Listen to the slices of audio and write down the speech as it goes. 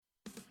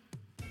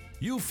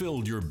You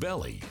filled your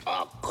belly.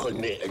 I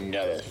couldn't eat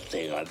another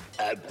thing. I'm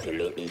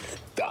absolutely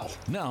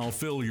stuffed. Now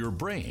fill your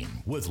brain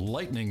with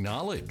lightning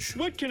knowledge.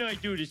 What can I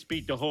do to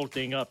speed the whole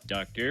thing up,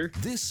 Doctor?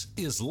 This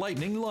is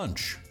Lightning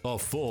Lunch, a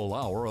full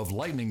hour of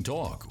lightning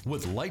talk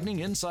with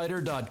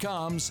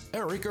LightningInsider.com's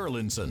Eric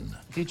Erlinson.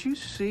 Did you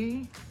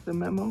see the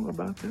memo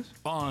about this?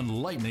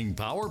 On Lightning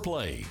Power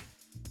Play.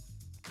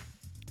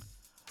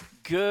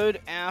 Good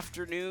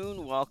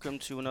afternoon. Welcome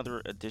to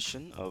another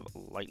edition of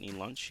Lightning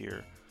Lunch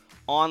here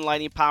on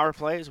Lightning Power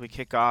Play as we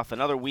kick off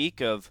another week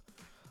of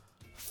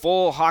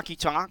full hockey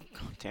talk,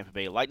 Tampa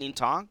Bay Lightning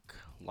talk.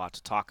 A lot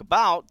to talk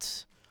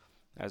about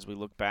as we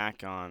look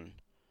back on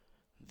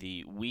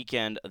the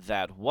weekend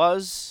that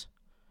was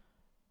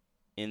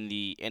in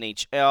the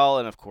NHL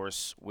and, of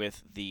course,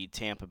 with the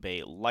Tampa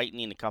Bay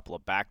Lightning, a couple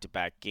of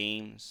back-to-back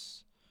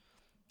games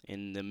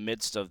in the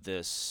midst of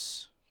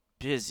this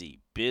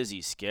busy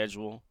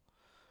schedule.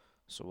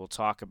 So we'll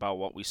talk about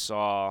what we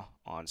saw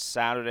on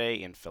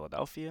Saturday in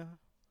Philadelphia,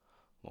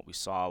 what we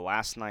saw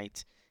last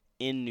night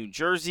in New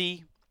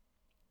Jersey.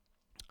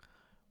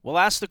 We'll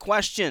ask the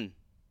question,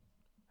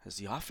 has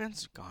the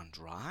offense gone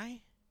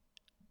dry?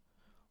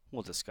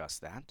 We'll discuss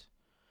that.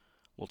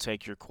 We'll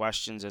take your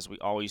questions as we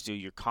always do,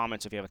 your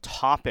comments. If you have a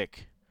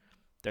topic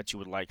that you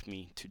would like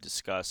me to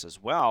discuss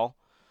as well,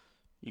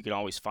 you can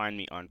always find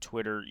me on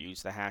Twitter.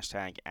 Use the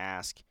hashtag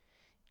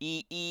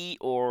AskEE,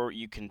 or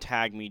you can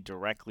tag me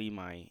directly.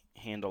 My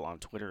handle on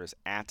Twitter is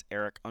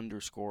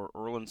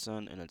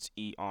 @Eric_Erlinson, and it's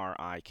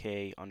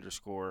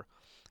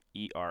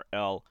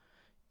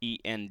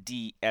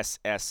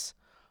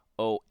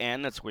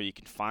ERIK_ERLENDSSON. That's where you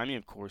can find me.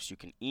 Of course, you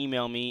can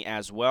email me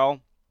as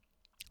well.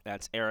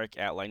 That's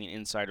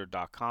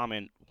Eric@LightningInsider.com,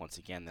 and once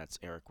again, that's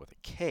Eric with a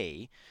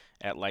K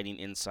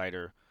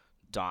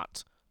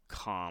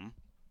 @LightningInsider.com.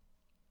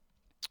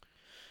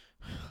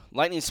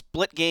 Lightning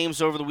split games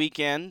over the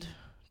weekend,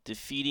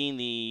 defeating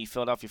the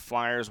Philadelphia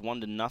Flyers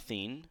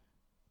 1-0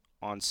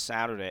 on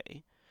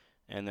Saturday,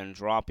 and then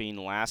dropping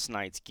last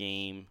night's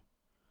game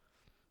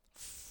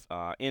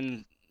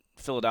in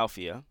New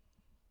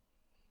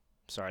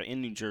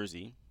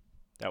Jersey.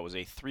 That was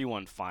a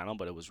 3-1 final,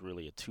 but it was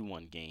really a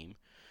 2-1 game,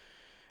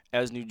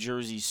 as New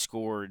Jersey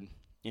scored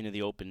into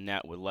the open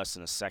net with less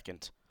than a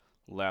second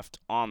left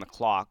on the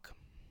clock.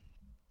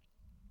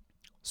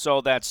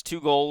 So that's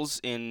 2 goals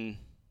in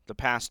the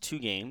past 2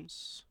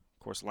 games.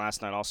 Of course,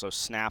 last night also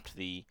snapped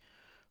the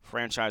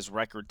franchise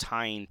record,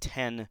 tying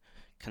 10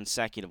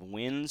 consecutive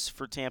wins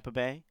for Tampa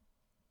Bay.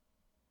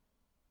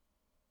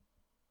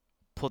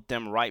 Put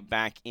them right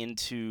back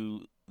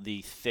into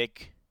the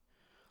thick,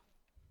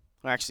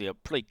 actually a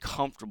pretty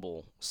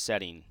comfortable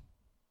setting,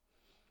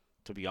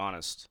 to be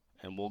honest.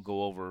 And we'll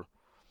go over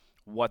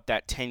what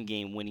that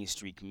 10-game winning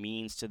streak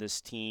means to this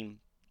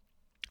team.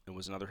 It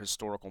was another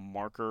historical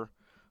marker,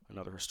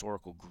 another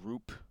historical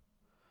group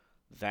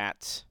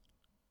that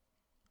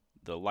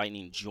the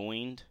Lightning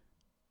joined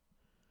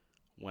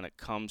when it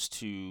comes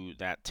to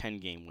that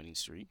 10-game winning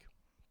streak.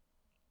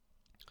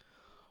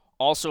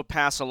 Also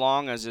pass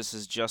along, as this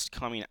is just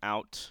coming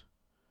out,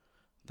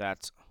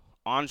 that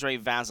Andrei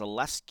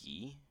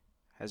Vasilevskiy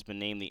has been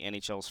named the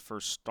NHL's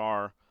first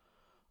star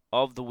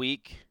of the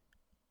week.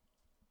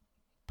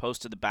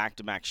 Posted the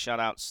back-to-back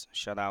shutouts.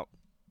 Shut out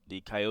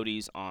the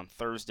Coyotes on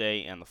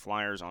Thursday and the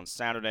Flyers on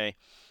Saturday.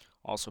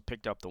 Also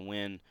picked up the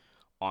win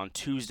on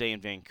Tuesday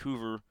in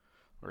Vancouver,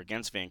 or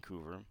against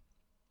Vancouver.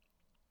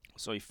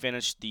 So he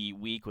finished the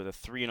week with a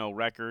 3-0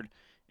 record,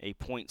 a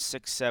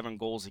 .67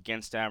 goals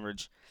against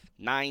average,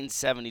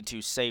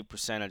 .972 save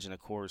percentage, and of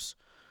course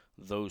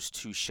those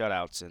 2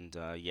 shutouts. And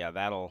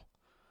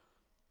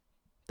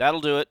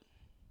that'll do it.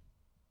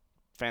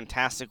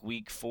 Fantastic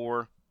week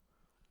for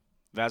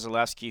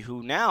Vasilevskiy,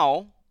 who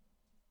now,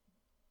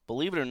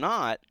 believe it or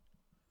not,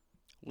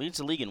 leads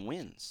the league in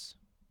wins.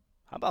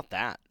 How about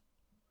that?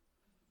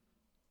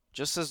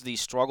 Just as the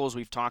struggles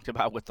we've talked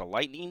about with the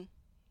Lightning,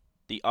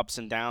 the ups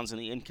and downs and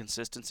the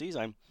inconsistencies,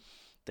 I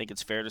think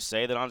it's fair to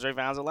say that Andrei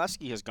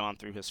Vasilevskiy has gone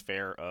through his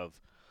fair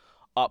of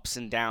ups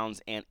and downs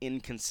and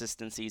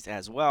inconsistencies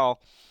as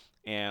well.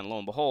 And lo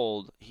and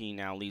behold, he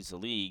now leads the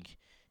league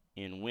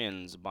in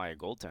wins by a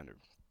goaltender.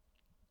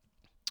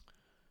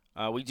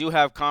 We do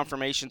have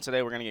confirmation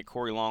today. We're going to get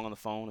Corey Long on the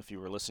phone. If you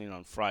were listening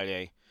on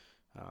Friday,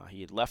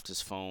 he had left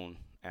his phone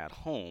at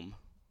home,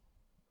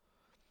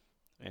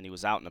 and he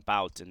was out and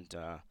about, and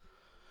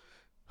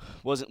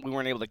we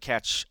weren't able to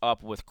catch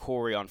up with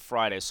Corey on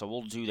Friday, so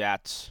we'll do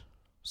that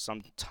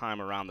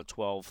sometime around the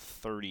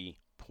 12:30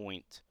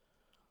 point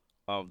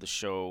of the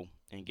show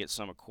and get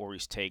some of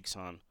Corey's takes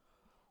on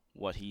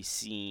what he's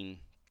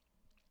seen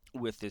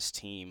with this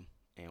team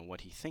and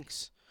what he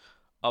thinks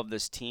of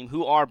this team,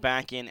 who are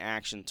back in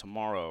action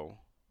tomorrow,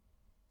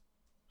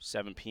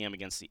 7 p.m.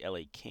 against the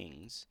LA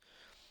Kings.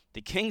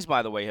 The Kings,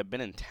 by the way, have been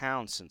in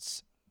town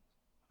since,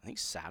 I think,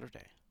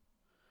 Saturday.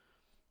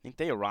 I think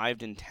they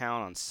arrived in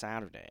town on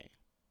Saturday.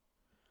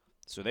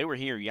 So they were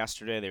here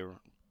yesterday. They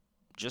were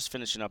just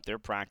finishing up their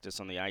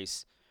practice on the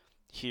ice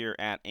here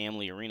at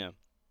Amalie Arena.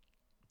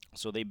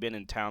 So they've been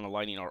in town. The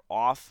Lightning are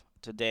off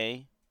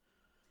today.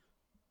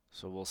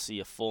 So we'll see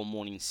a full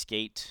morning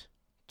skate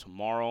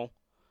tomorrow.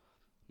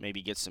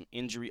 Maybe get some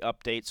injury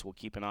updates. We'll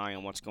keep an eye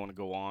on what's going to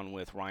go on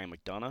with Ryan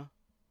McDonough,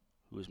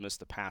 who has missed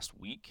the past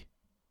week.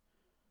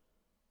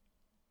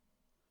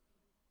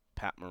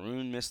 Pat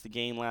Maroon missed the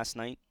game last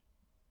night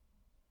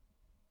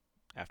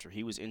after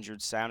he was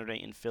injured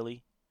Saturday in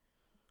Philly.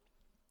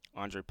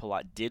 Andre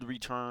Palat did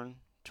return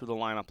to the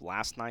lineup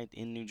last night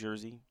in New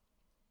Jersey.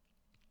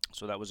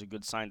 So that was a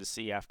good sign to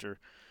see after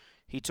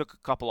he took a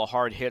couple of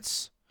hard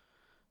hits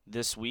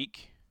this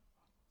week.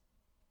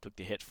 Took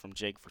the hit from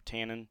Jake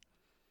Virtanen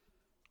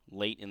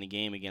late in the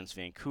game against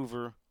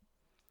Vancouver.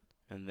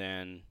 And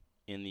then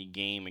in the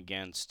game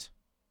against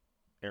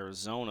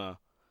Arizona,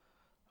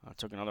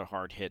 took another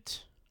hard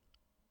hit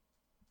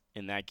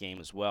in that game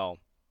as well.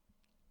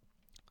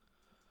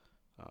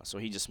 So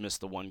he just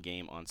missed the one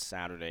game on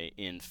Saturday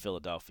in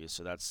Philadelphia.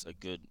 So that's a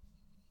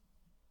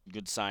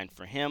good sign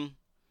for him.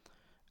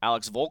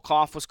 Alex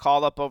Volkov was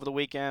called up over the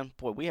weekend.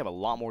 Boy, we have a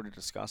lot more to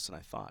discuss than I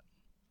thought.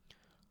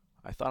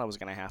 I thought I was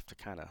going to have to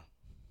kind of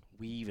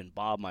weave and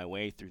bob my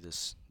way through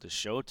this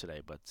show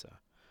today, but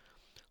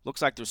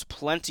looks like there's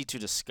plenty to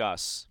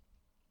discuss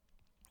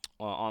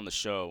on the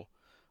show.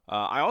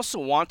 I also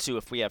want to,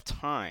 if we have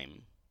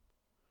time,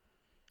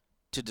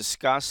 to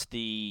discuss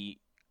the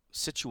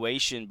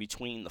situation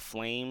between the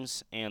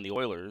Flames and the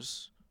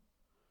Oilers,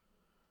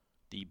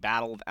 the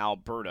Battle of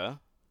Alberta,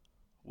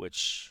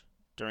 which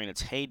during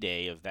its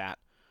heyday of that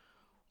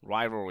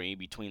rivalry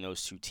between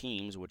those two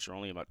teams, which are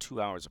only about 2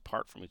 hours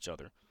apart from each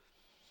other,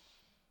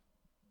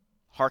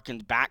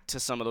 harkened back to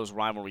some of those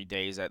rivalry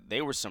days. That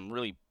they were some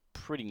really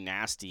pretty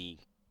nasty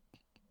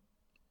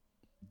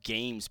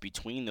games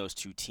between those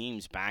two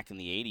teams back in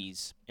the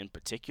 80s in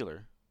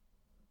particular.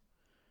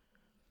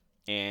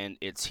 And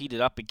it's heated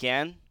up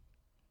again.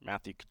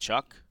 Matthew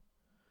Tkachuk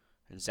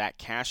and Zach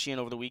Kassian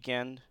over the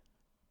weekend.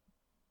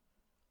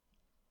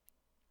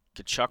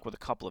 Tkachuk with a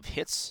couple of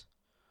hits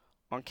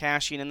on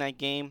Kassian in that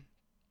game.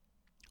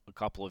 A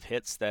couple of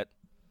hits that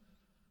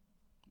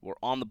were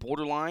on the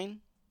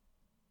borderline.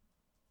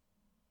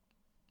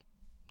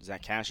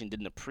 Zach Kassian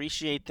didn't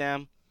appreciate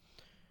them.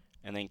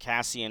 And then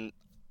Kassian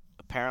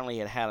apparently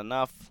had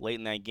enough late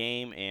in that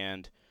game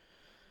and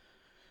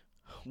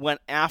went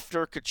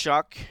after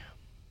Tkachuk.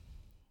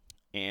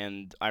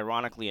 And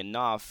ironically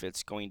enough,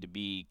 it's going to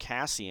be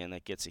Kassian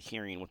that gets a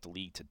hearing with the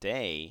league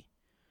today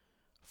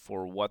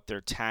for what they're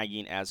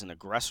tagging as an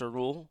aggressor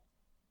rule.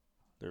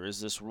 There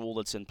is this rule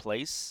that's in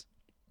place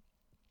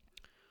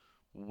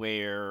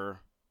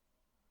where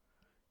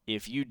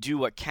if you do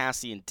what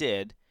Kassian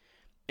did,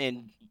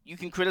 and you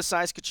can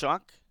criticize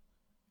Tkachuk,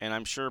 and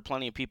I'm sure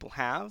plenty of people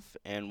have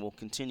and will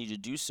continue to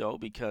do so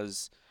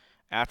because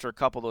after a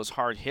couple of those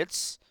hard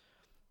hits,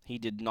 he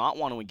did not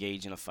want to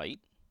engage in a fight.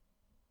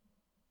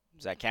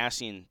 Zach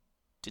Kassian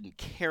didn't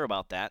care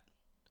about that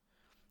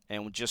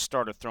and just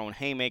started throwing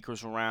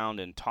haymakers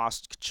around and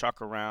tossed Tkachuk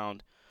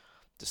around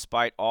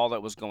despite all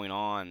that was going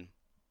on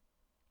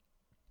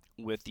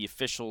with the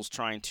officials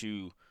trying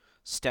to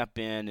step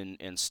in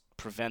and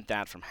prevent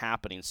that from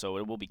happening. So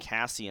it will be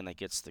Kassian that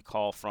gets the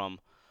call from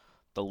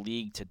the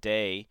league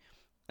today.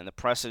 And the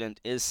precedent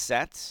is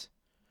set.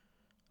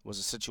 It was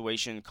a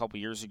situation a couple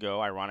years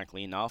ago,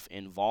 ironically enough,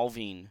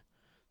 involving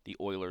the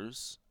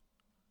Oilers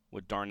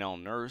with Darnell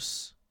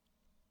Nurse,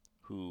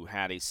 who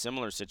had a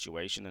similar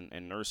situation,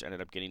 and Nurse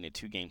ended up getting a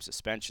 2-game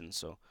suspension.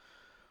 So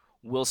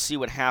we'll see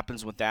what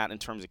happens with that in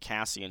terms of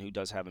Kassian, who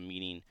does have a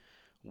meeting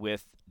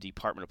with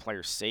Department of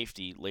Player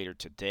Safety later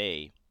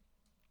today.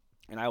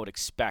 And I would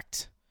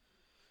expect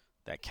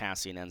that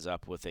Kassian ends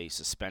up with a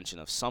suspension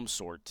of some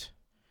sort.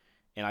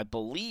 And I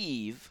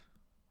believe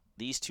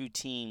these two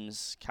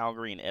teams,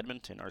 Calgary and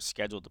Edmonton, are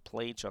scheduled to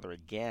play each other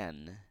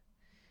again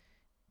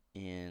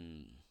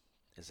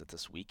is it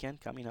this weekend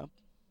coming up?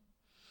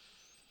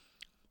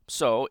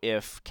 So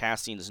if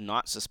Kassian is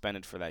not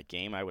suspended for that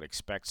game, I would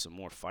expect some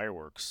more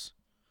fireworks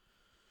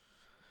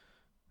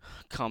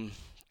come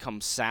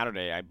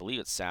Saturday. I believe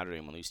it's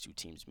Saturday when these two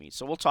teams meet.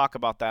 So we'll talk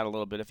about that a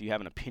little bit. If you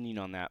have an opinion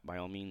on that, by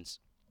all means,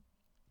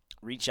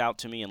 reach out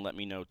to me and let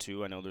me know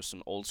too. I know there's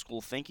some old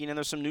school thinking and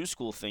there's some new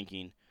school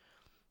thinking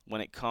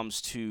when it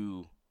comes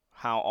to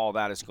how all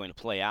that is going to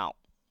play out,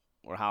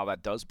 or how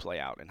that does play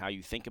out and how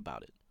you think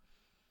about it.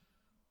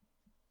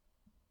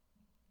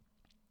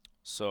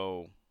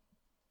 So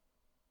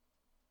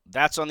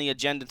that's on the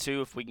agenda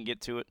too, if we can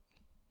get to it.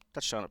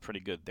 Touched on it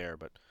pretty good there,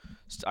 but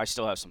I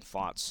still have some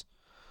thoughts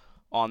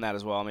on that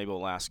as well. Maybe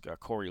we'll ask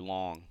Corey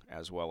Long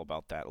as well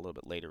about that a little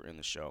bit later in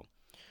the show.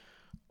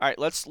 All right,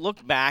 let's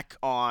look back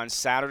on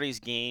Saturday's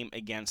game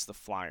against the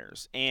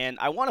Flyers. And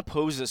I want to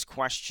pose this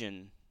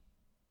question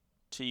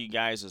to you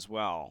guys as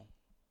well.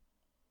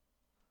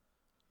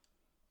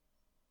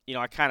 You know,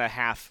 I kind of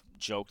half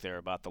joke there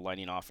about the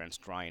Lightning offense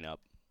drying up,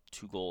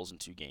 2 goals in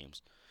 2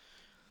 games.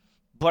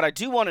 But I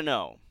do want to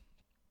know,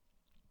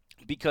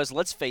 because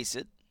let's face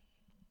it,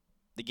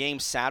 the game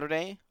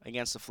Saturday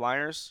against the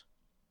Flyers,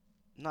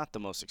 not the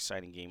most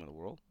exciting game in the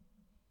world.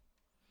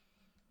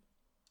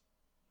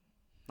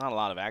 Not a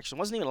lot of action.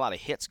 Wasn't even a lot of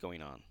hits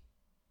going on.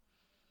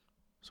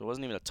 So it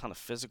wasn't even a ton of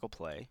physical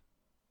play.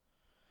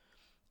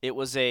 It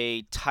was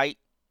a tight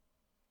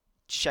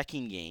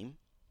checking game.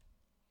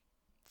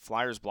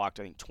 Flyers blocked,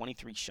 I think,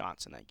 23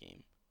 shots in that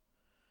game.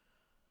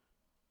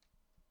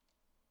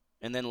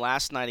 And then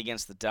last night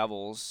against the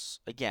Devils,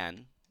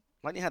 again,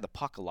 Lightning had the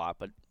puck a lot,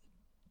 but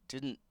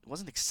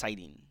wasn't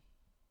exciting.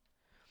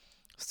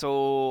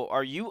 So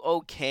are you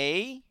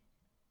okay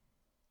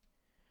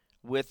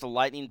with the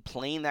Lightning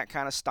playing that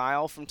kind of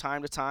style from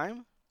time to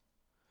time?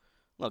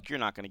 Look, you're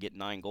not going to get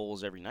 9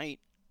 goals every night.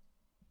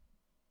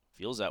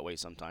 Feels that way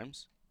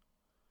sometimes.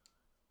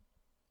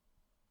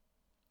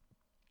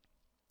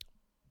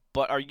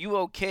 But are you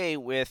okay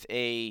with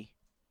a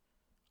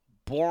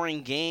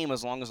boring game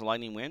as long as the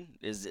Lightning win?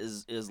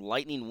 Is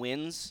Lightning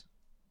wins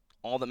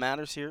all that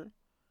matters here?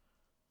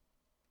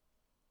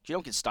 You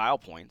don't get style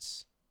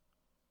points.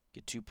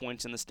 Get 2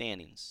 points in the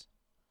standings.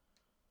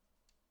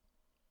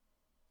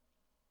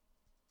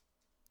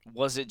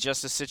 Was it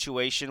just a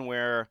situation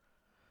where,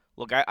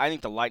 look, I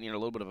think the Lightning are a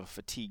little bit of a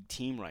fatigued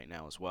team right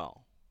now as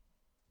well.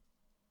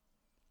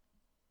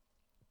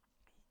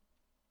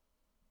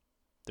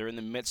 They're in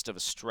the midst of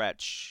a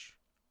stretch.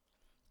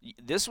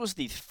 This was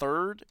the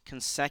 3rd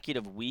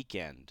consecutive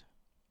weekend,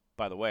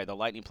 by the way, the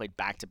Lightning played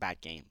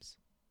back-to-back games.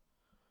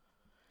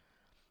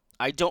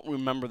 I don't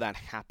remember that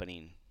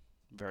happening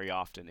very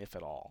often, if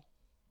at all.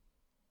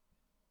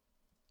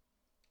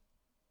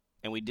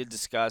 And we did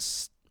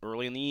discuss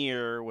early in the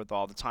year, with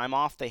all the time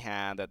off they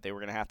had, that they were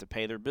going to have to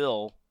pay their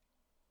bill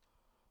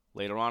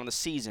later on in the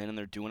season, and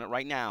they're doing it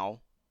right now.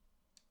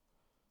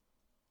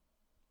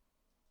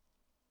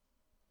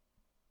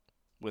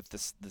 With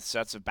the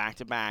sets of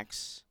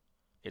back-to-backs.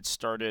 It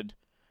started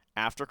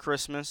after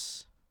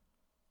Christmas.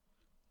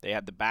 They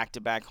had the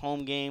back-to-back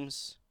home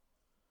games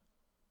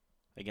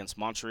against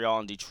Montreal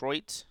and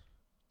Detroit.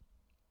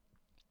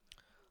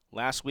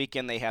 Last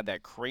weekend, they had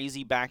that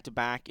crazy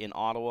back-to-back in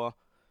Ottawa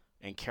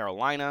and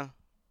Carolina.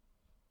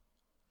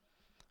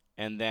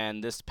 And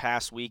then this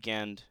past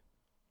weekend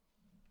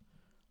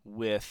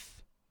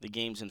with the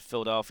games in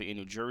Philadelphia and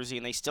New Jersey.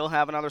 And they still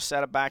have another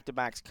set of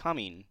back-to-backs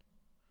coming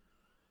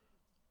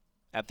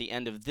at the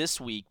end of this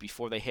week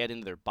before they head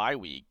into their bye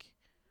week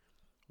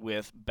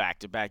with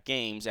back-to-back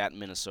games at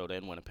Minnesota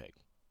and Winnipeg.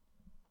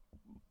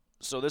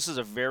 So this is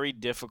a very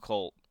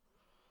difficult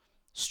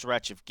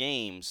stretch of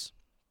games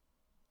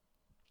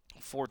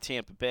for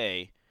Tampa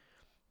Bay.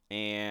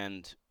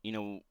 And,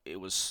 it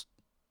was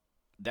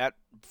that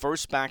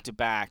first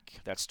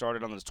back-to-back that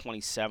started on the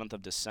 27th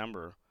of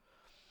December.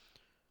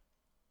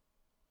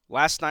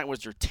 Last night was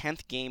their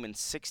 10th game in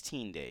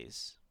 16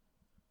 days.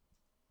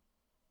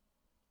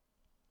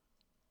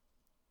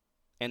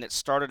 And it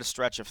started a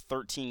stretch of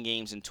 13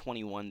 games in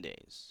 21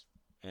 days.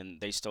 And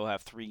they still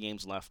have 3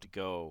 games left to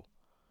go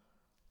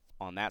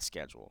on that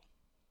schedule.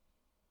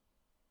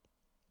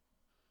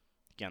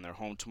 Again, they're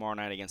home tomorrow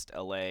night against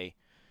LA.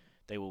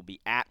 They will be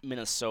at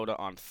Minnesota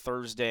on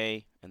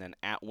Thursday, and then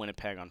at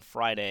Winnipeg on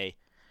Friday.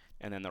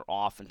 And then they're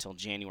off until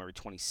January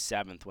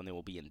 27th when they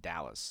will be in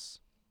Dallas.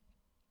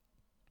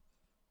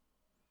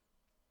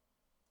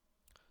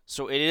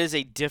 So it is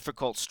a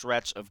difficult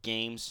stretch of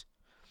games.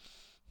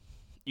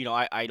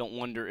 I don't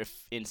wonder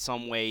if in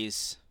some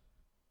ways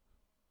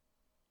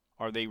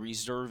are they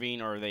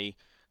reserving or are they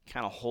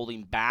kind of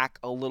holding back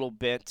a little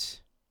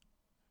bit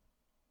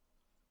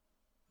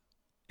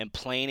and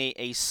playing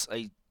a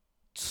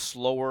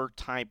slower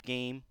type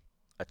game,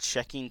 a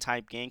checking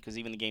type game, because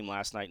even the game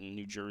last night in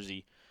New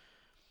Jersey,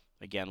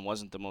 again,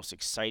 wasn't the most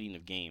exciting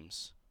of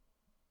games.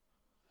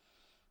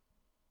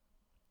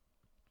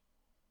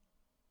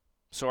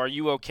 So are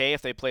you okay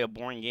if they play a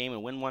boring game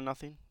and win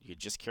 1-0? You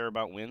just care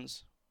about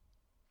wins?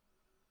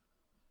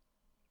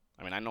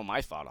 I know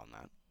my thought on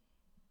that.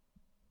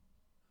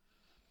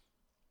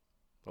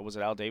 What was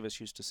it Al Davis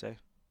used to say?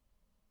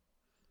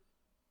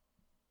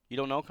 You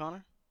don't know,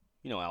 Connor?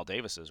 You know Al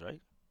Davis is,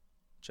 right?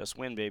 Just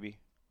win, baby.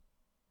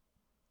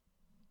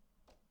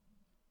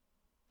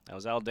 That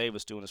was Al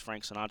Davis doing his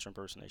Frank Sinatra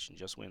impersonation.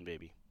 Just win,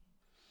 baby.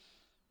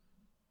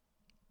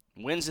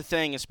 Win's the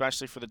thing,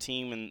 especially for the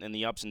team and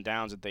the ups and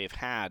downs that they've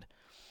had.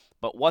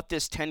 But what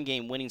this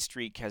 10-game winning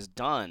streak has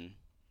done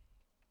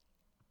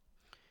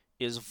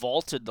is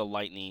vaulted the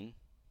Lightning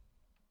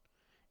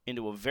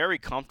into a very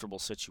comfortable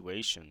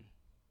situation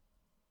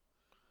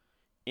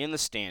in the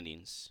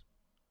standings.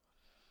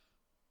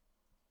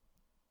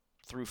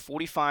 Through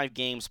 45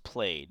 games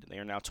played, they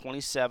are now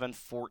 27,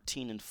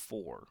 14, and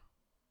 4.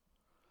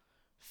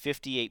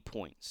 58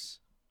 points.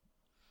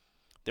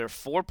 They're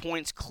 4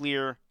 points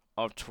clear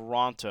of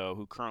Toronto,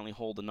 who currently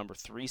hold the number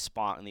 3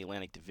 spot in the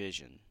Atlantic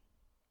Division.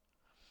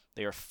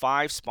 They are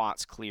 5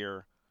 spots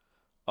clear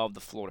of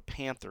the Florida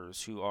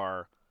Panthers, who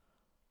are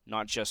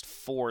not just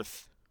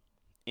 4th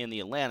in the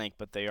Atlantic,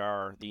 but they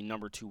are the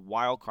number 2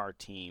 wildcard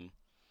team,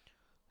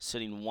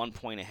 sitting 1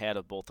 point ahead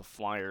of both the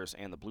Flyers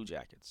and the Blue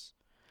Jackets.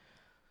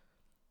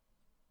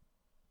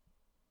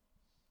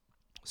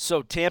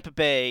 So Tampa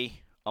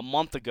Bay, a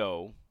month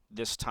ago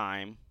this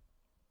time,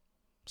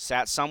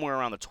 sat somewhere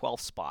around the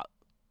 12th spot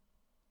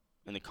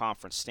in the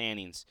conference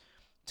standings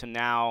to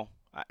now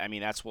I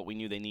mean, that's what we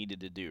knew they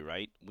needed to do,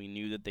 right? We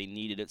knew that they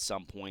needed at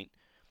some point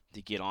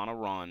to get on a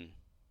run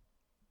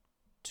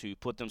to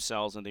put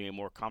themselves into a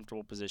more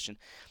comfortable position.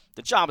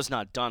 The job is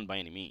not done by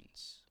any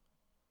means.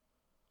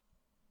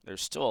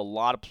 There's still a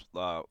lot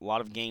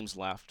of games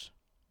left,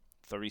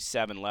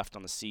 37 left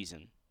on the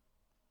season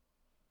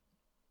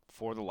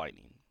for the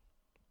Lightning.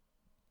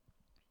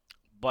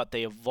 But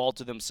they have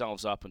vaulted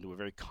themselves up into a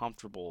very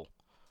comfortable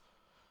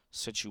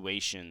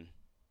situation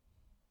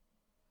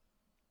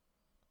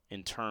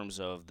in terms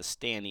of the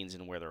standings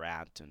and where they're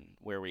at and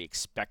where we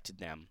expected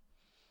them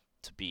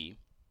to be.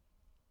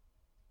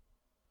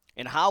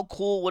 And how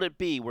cool would it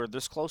be? We're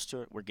this close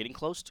to it. We're getting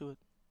close to it.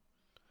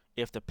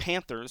 If the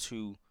Panthers,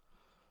 who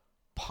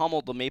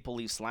pummeled the Maple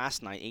Leafs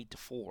last night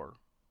 8-4,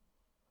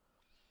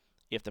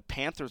 if the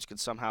Panthers could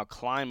somehow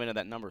climb into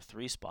that number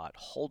 3 spot,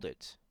 hold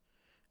it,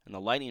 and the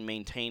Lightning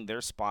maintain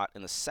their spot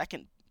in the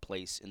second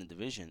place in the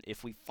division,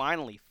 if we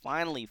finally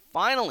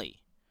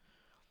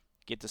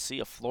get to see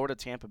a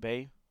Florida-Tampa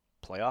Bay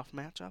playoff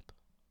matchup,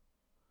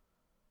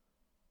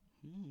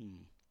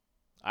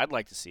 I'd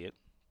like to see it.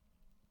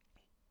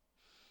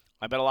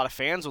 I bet a lot of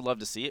fans would love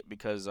to see it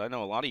because I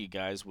know a lot of you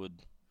guys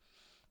would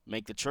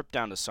make the trip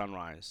down to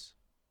Sunrise,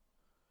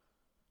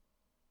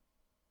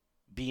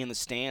 be in the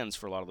stands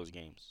for a lot of those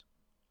games.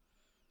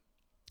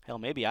 Hell,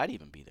 maybe I'd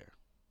even be there.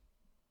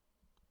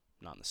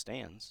 Not in the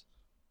stands.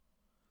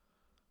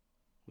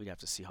 We'd have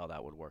to see how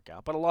that would work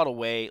out. But a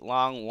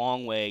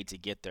long way to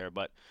get there.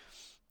 But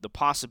the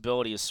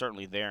possibility is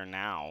certainly there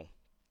now.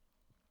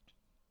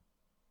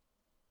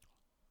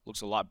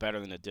 Looks a lot better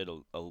than it did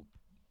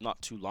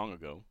not too long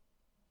ago.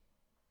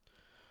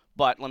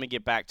 But let me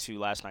get back to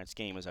last night's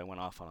game as I went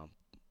off on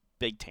a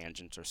big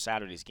tangent, or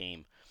Saturday's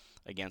game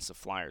against the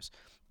Flyers.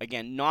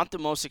 Again, not the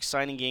most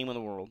exciting game in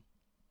the world.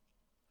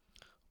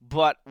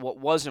 But what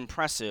was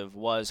impressive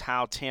was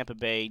how Tampa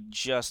Bay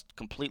just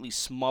completely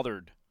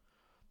smothered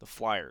the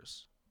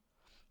Flyers.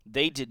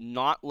 They did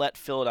not let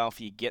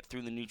Philadelphia get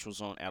through the neutral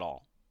zone at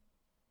all.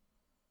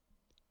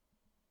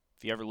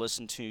 If you ever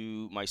listen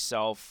to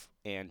myself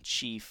and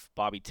Chief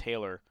Bobby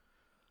Taylor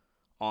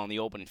on the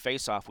opening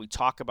faceoff, we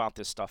talk about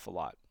this stuff a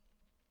lot.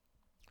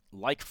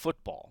 Like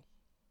football,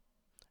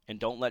 and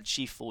don't let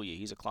Chief fool you.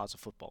 He's a closet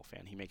football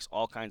fan. He makes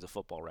all kinds of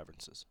football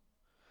references.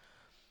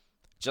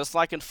 Just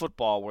like in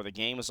football, where the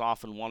game is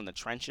often won in the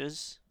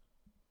trenches,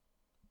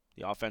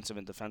 the offensive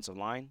and defensive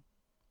line,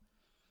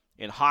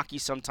 in hockey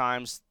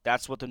sometimes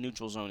that's what the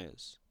neutral zone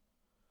is.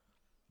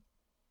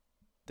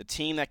 The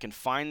team that can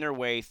find their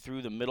way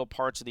through the middle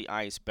parts of the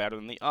ice better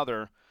than the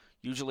other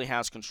usually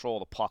has control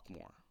of the puck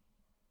more.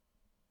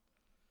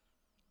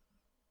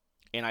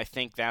 And I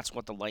think that's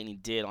what the Lightning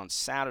did on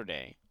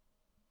Saturday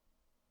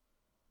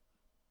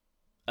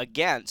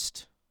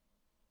against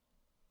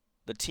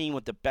the team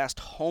with the best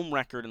home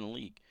record in the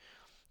league.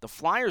 The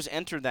Flyers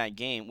entered that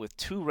game with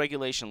 2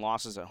 regulation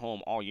losses at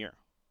home all year.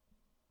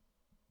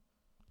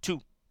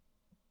 2.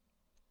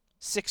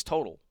 6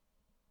 total.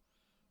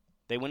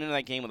 They went into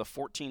that game with a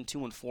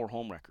 14-2-4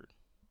 home record.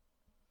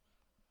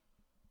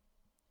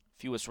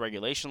 Fewest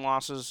regulation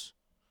losses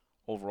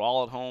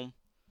overall at home.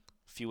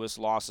 Fewest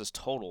losses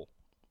total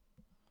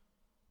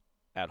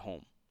at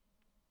home.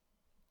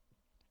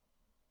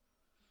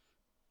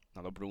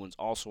 Now, the Bruins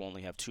also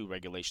only have 2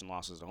 regulation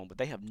losses at home, but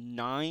they have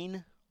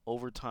 9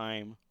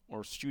 overtime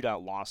or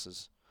shootout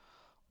losses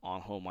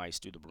on home ice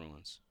due to the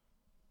Bruins.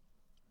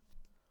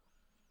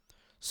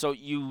 So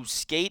you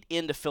skate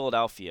into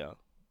Philadelphia,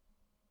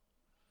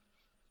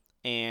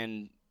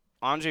 and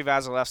Andrei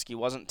Vasilevsky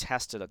wasn't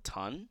tested a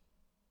ton,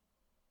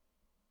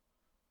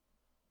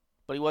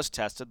 but he was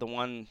tested. The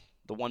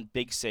one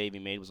big save he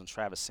made was on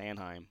Travis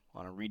Sanheim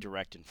on a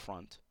redirect in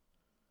front,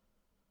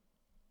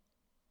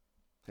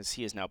 as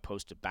he has now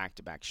posted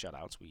back-to-back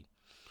shutouts. We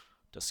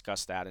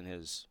discussed that in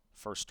his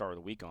first Star of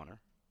the Week honor.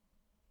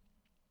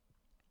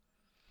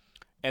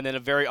 And then a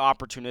very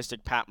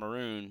opportunistic Pat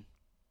Maroon,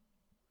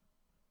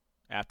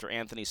 after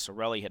Anthony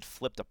Cirelli had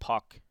flipped a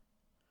puck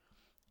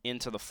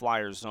into the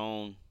Flyers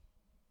zone.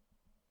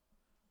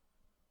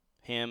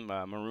 Him,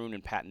 Maroon,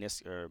 and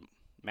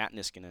Matt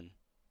Niskanen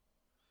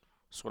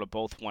sort of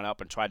both went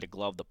up and tried to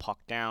glove the puck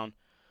down.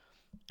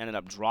 Ended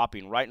up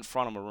dropping right in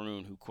front of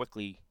Maroon, who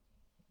quickly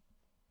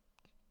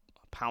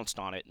pounced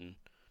on it and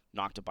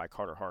knocked it by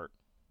Carter Hart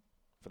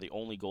for the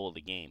only goal of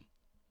the game.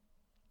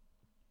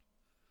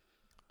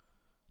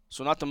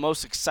 So not the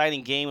most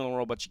exciting game in the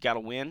world, but you got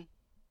to win.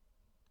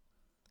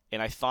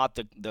 And I thought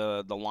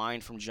the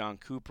line from John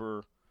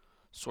Cooper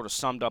sort of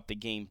summed up the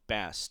game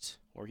best,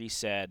 where he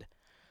said,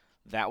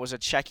 that was a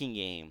checking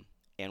game,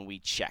 and we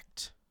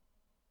checked.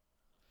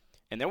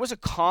 And there was a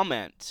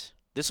comment.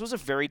 This was a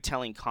very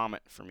telling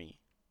comment for me.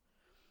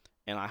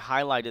 And I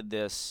highlighted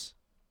this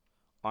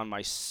on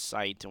my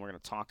site, and we're going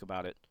to talk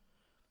about it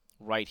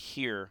right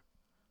here,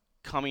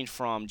 coming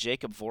from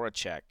Jacob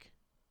Voracek,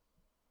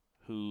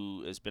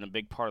 who has been a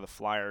big part of the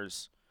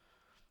Flyers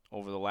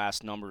over the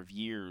last number of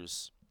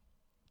years.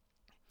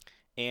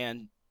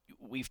 And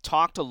we've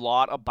talked a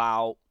lot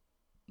about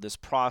this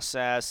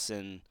process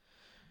and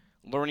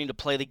learning to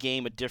play the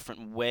game a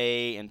different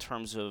way in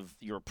terms of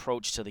your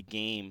approach to the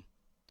game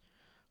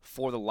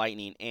for the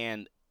Lightning.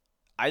 And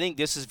I think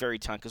this is very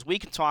tough because we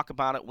can talk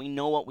about it. We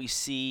know what we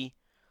see.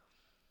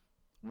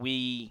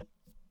 We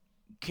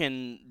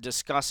can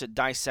discuss it,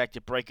 dissect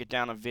it, break it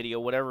down on video,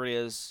 whatever it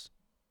is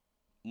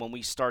when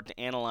we start to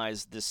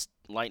analyze this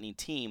Lightning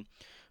team.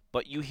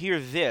 But you hear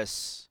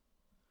this,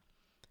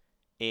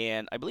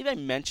 and I believe I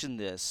mentioned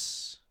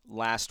this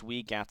last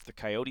week after the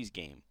Coyotes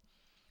game,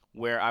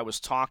 where I was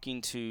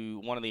talking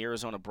to one of the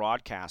Arizona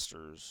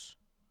broadcasters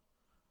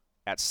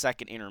at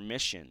second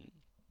intermission,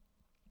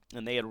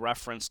 and they had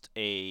referenced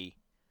a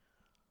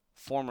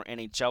former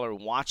NHLer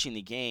watching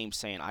the game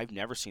saying, I've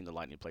never seen the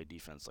Lightning play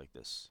defense like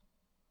this.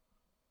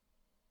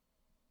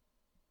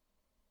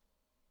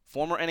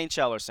 Former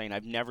NHLer saying,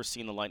 I've never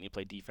seen the Lightning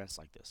play defense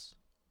like this.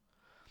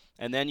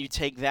 And then you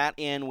take that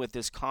in with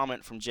this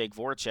comment from Jake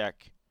Voracek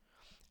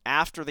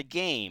after the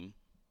game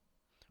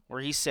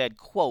where he said,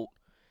 quote,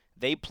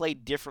 they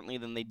played differently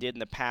than they did in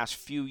the past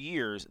few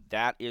years,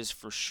 that is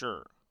for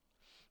sure.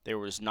 There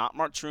was not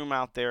much room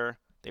out there.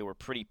 They were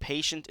pretty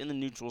patient in the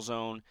neutral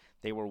zone.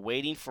 They were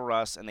waiting for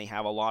us, and they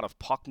have a lot of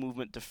puck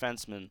movement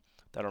defensemen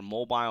that are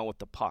mobile with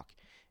the puck.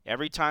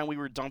 Every time we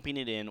were dumping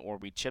it in or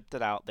we chipped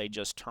it out, they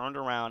just turned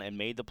around and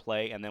made the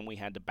play, and then we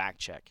had to back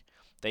check.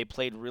 They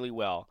played really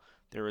well.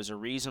 There is a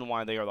reason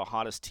why they are the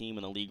hottest team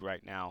in the league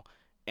right now,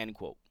 end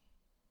quote.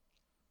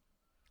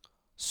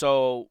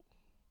 So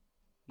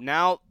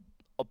now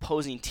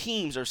opposing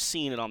teams are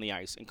seeing it on the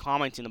ice and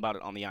commenting about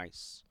it on the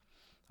ice,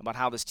 about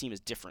how this team is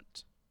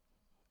different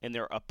in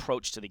their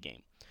approach to the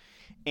game.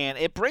 And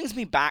it brings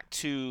me back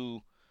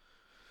to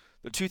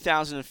the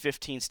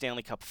 2015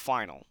 Stanley Cup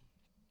Final,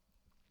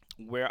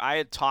 where I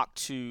had talked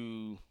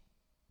to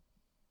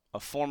a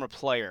former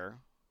player.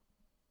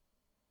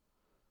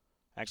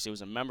 Actually, it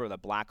was a member of the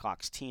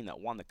Blackhawks team that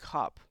won the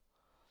Cup,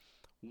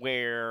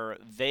 where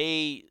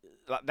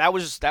that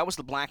was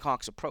the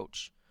Blackhawks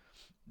approach.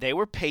 They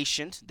were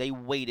patient. They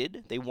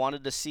waited. They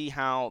wanted to see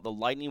how the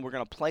Lightning were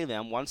going to play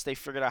them. Once they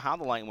figured out how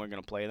the Lightning were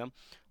going to play them,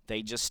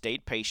 they just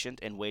stayed patient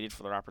and waited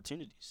for their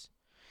opportunities.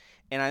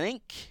 And I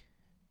think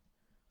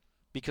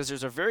because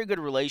there's a very good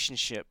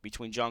relationship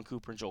between John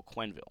Cooper and Joel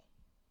Quenneville,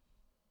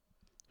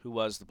 who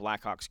was the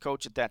Blackhawks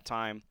coach at that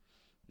time,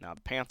 now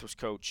the Panthers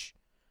coach,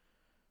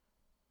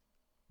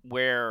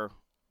 where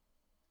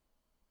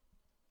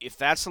if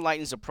that's the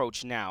Lightning's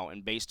approach now,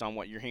 and based on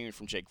what you're hearing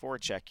from Jake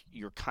Voracek,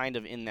 you're kind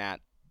of in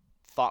that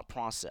thought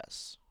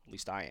process, at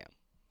least I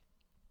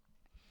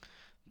am,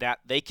 that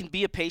they can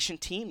be a patient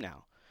team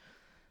now.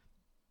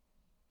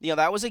 You know,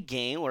 that was a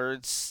game where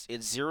it's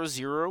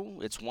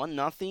 0-0, it's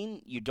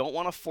 1-0. You don't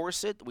want to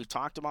force it. We've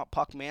talked about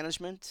puck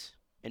management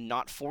and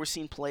not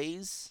forcing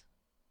plays.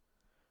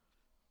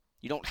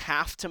 You don't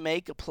have to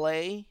make a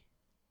play.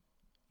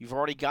 You've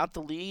already got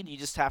the lead. You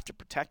just have to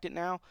protect it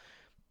now.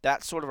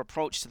 That sort of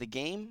approach to the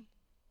game,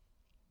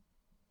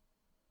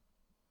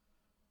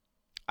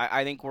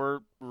 I think we're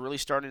really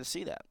starting to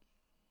see that.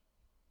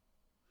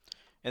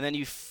 And then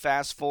you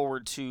fast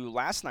forward to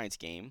last night's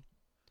game.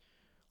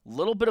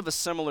 Little bit of a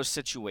similar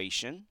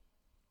situation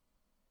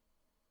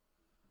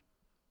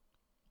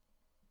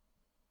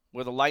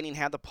where the Lightning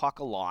had the puck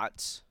a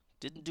lot,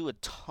 didn't do a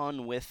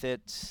ton with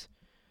it.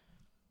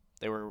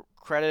 They were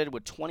credited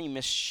with 20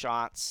 missed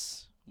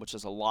shots, which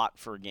is a lot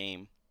for a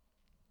game.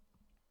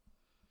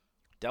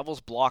 Devils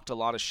blocked a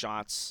lot of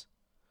shots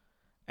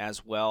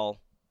as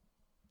well.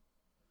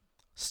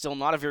 Still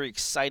not a very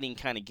exciting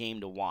kind of game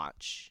to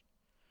watch,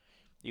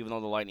 even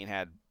though the Lightning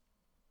had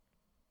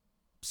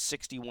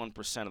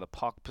 61% of the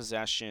puck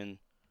possession.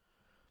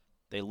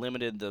 They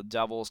limited the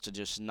Devils to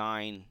just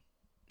 9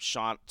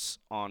 shots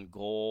on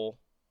goal.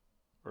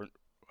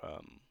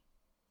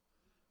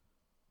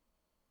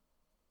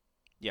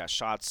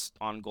 Shots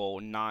on goal,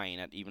 9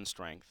 at even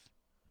strength.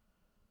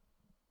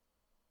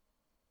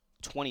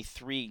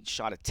 23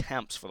 shot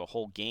attempts for the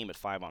whole game at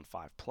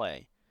 5-on-5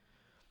 play.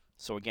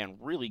 So again,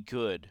 really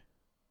good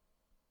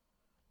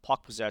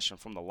puck possession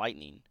from the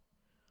Lightning.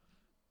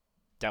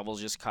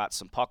 Devils just caught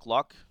some puck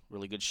luck.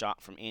 Really good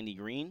shot from Andy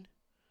Green.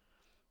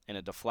 And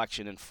a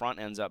deflection in front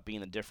ends up being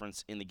the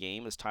difference in the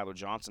game, as Tyler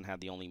Johnson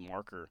had the only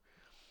marker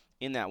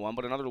in that one.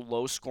 But another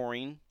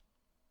low-scoring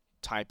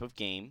type of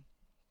game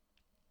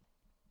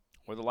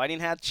where the Lightning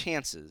had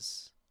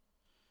chances,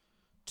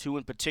 2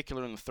 in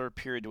particular in the third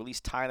period, to at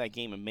least tie that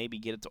game and maybe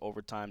get it to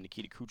overtime.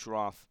 Nikita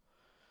Kucherov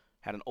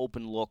had an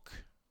open look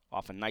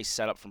off a nice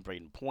setup from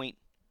Braden Point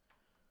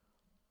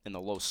in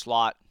the low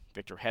slot.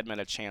 Victor Hedman had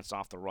a chance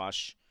off the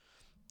rush.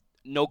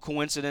 No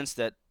coincidence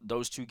that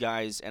those two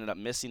guys ended up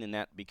missing the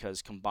net,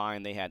 because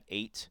combined they had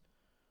 8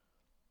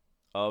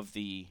 of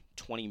the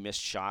 20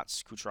 missed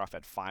shots. Kucherov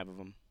had 5 of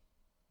them.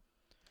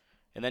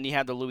 And then you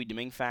had the Louis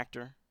Domingue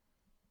factor.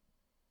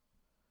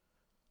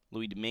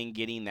 Louis Domingue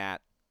getting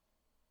that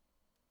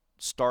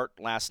start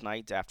last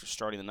night after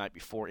starting the night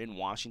before in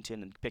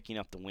Washington and picking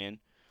up the win.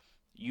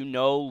 You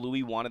know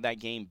Louis wanted that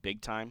game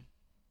big time.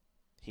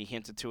 He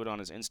hinted to it on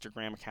his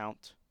Instagram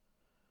account.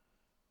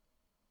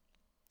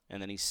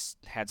 And then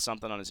had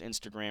something on his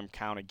Instagram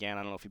account again.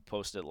 I don't know if he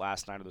posted it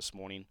last night or this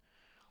morning,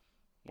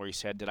 where he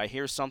said, "Did I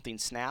hear something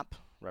snap?"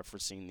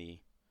 referencing the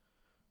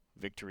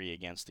victory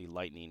against the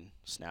Lightning,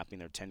 snapping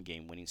their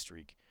 10-game winning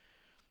streak.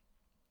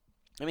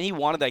 I mean, he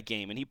wanted that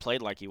game, and he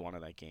played like he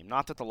wanted that game.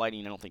 Not that the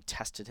Lightning, I don't think,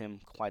 tested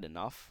him quite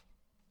enough.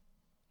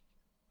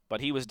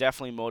 But he was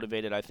definitely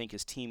motivated. I think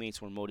his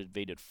teammates were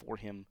motivated for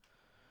him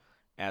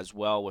as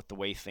well with the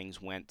way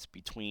things went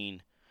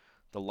between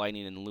the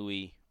Lightning and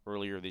Louis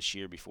earlier this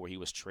year before he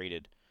was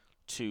traded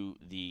to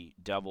the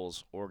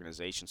Devils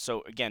organization.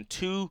 So, again,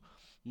 2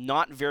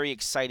 not very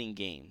exciting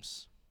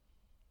games.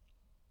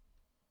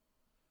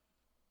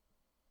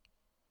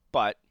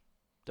 But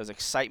does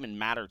excitement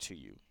matter to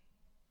you?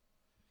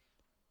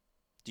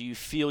 Do you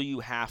feel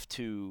you have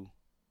to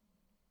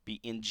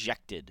be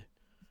injected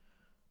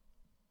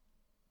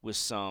with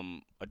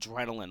some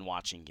adrenaline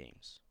watching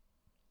games?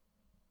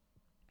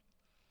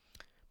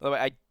 By the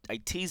way, I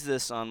teased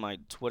this on my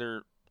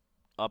Twitter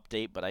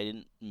update, but I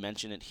didn't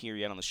mention it here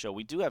yet on the show.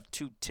 We do have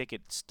 2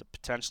 tickets to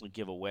potentially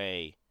give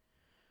away,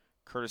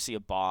 courtesy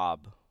of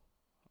Bob,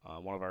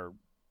 one of our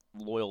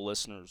loyal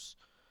listeners,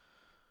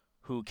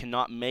 who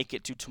cannot make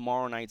it to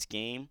tomorrow night's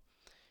game.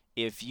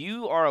 If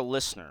you are a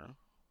listener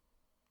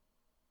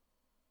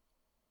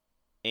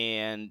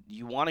and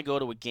you want to go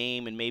to a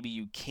game and maybe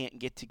you can't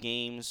get to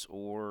games,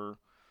 or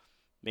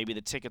maybe the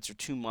tickets are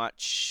too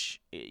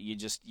much,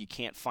 you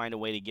can't find a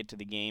way to get to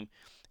the game.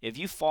 If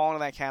you fall into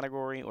that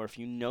category, or if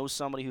you know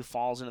somebody who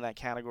falls into that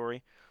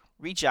category,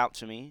 reach out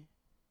to me.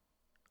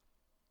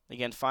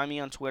 Again, find me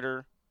on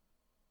Twitter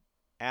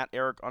at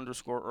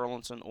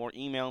Eric_Erlinson, or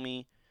email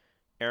me,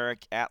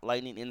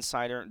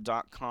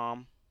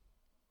 Eric@lightninginsider.com.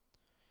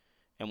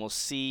 And we'll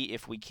see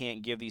if we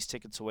can't give these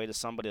tickets away to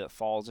somebody that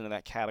falls into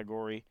that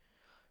category.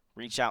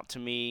 Reach out to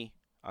me.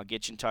 I'll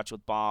get you in touch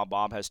with Bob.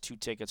 Bob has 2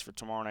 tickets for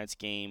tomorrow night's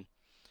game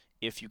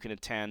if you can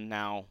attend.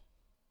 Now,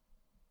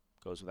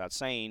 goes without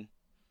saying,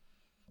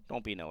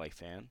 don't be an LA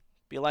fan.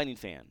 Be a Lightning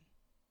fan.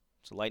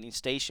 It's a Lightning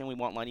station. We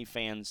want Lightning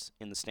fans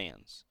in the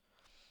stands.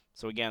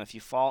 So again, if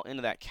you fall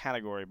into that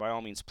category, by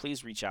all means,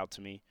 please reach out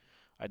to me.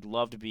 I'd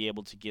love to be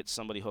able to get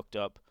somebody hooked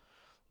up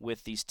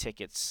with these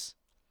tickets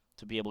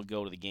to be able to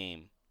go to the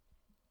game,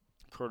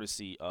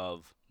 courtesy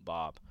of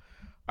Bob.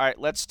 All right,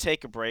 let's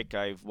take a break.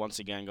 I've once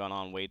again gone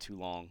on way too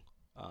long.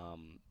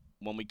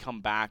 When we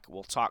come back,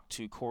 we'll talk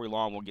to Corey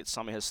Long. We'll get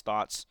some of his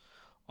thoughts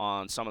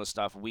on some of the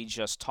stuff we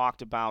just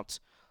talked about,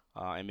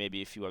 and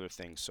maybe a few other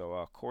things.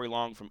 So Corey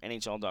Long from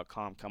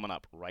NHL.com coming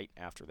up right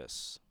after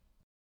this.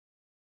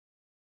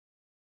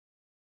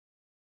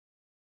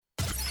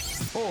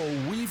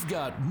 Oh, we've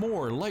got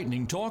more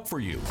Lightning talk for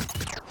you.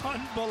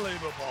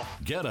 Unbelievable.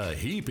 Get a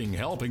heaping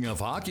helping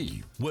of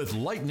hockey with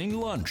Lightning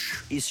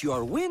Lunch Is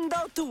your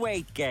window to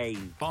wait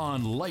game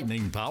on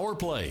Lightning Power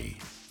Play.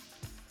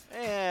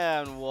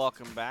 And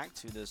welcome back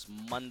to this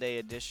Monday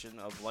edition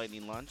of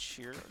Lightning Lunch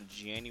here on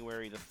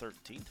January the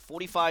 13th.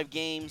 45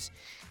 games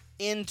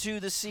into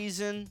the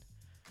season.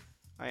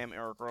 I am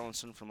Eric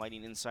Erlinson from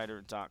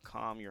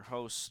LightningInsider.com, your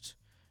host.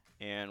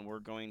 And we're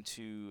going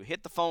to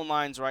hit the phone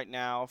lines right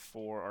now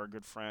for our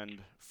good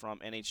friend from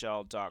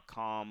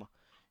NHL.com.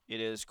 It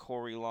is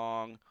Corey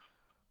Long.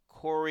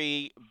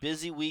 Corey,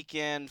 busy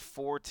weekend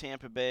for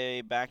Tampa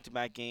Bay.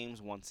 Back-to-back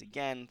games once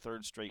again.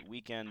 3rd straight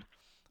weekend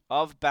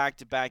of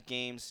back-to-back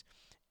games.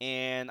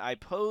 And I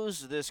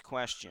pose this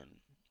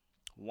question.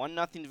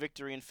 1-0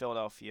 victory in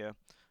Philadelphia.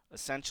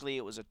 Essentially,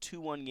 it was a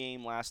 2-1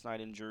 game last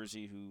night in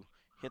Jersey, who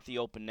hit the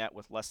open net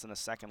with less than a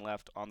second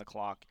left on the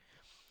clock.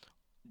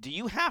 Do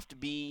you have to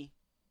be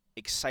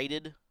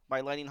excited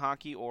by Lightning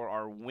hockey, or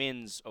are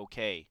wins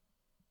okay?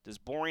 Does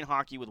boring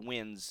hockey with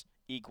wins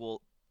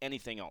equal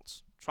anything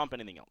else? Trump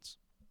anything else?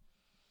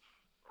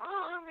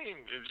 I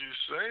mean, did you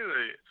say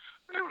they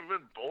haven't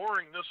been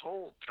boring this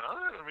whole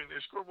time? I mean, they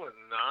scored, 9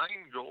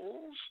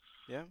 goals?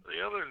 Yeah.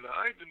 The other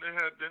night, didn't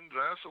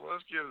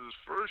Vasilevsky have his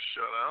first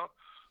shutout,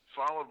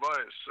 followed by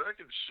his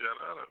second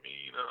shutout? I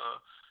mean,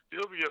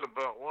 he'll be at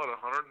about,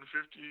 150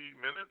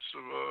 minutes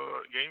of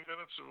game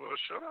minutes of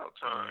shutout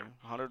time.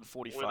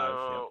 145. When,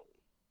 yeah.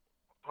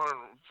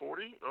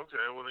 140?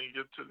 Okay, when you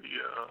get to the...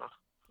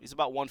 He's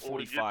about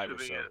 145 or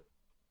so.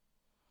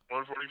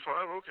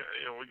 145? Okay.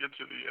 We get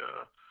to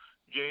the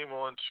game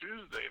on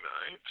Tuesday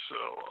night. So,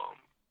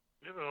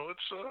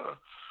 it's...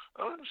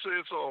 I wouldn't say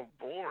it's all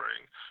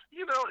boring.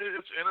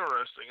 It's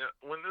interesting.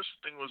 When this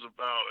thing was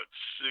about at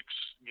 6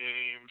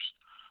 games...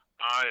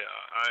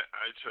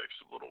 I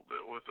texted a little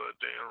bit with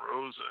Dan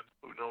Rosen,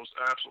 who knows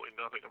absolutely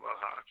nothing about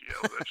hockey.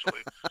 I was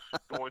actually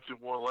going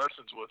through more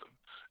lessons with him,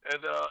 and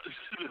we're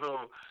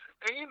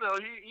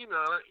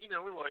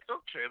like,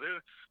 okay,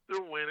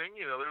 they're winning.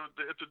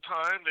 They at the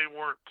time they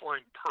weren't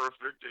playing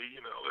perfect.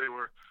 They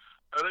were.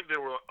 I think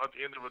they were at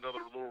the end of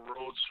another little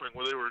road swing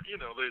where they were.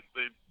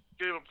 They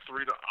gave up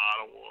 3 to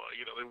Ottawa.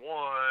 They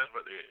won,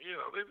 but they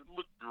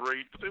looked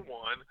great, but they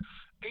won.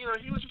 And,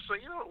 he was just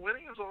saying,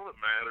 winning is all that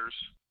matters.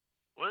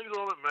 Winning is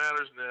all that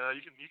matters now.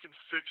 You can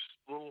fix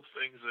little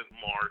things in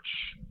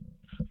March.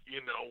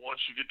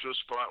 once you get to a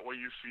spot where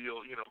you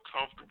feel,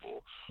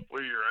 comfortable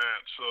where you're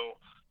at. So,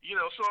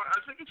 so I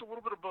think it's a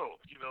little bit of both.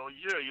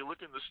 Yeah, you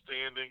look in the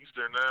standings,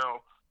 they're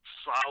now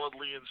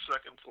solidly in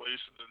second place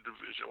in the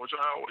division, which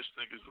I always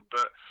think is the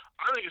best.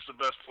 I think it's the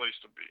best place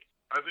to be.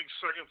 I think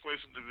second place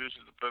in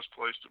division is the best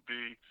place to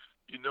be.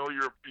 You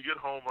get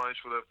home ice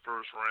for that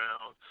first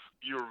round.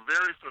 You're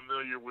very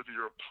familiar with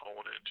your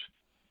opponent.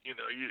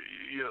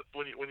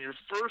 When you're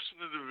first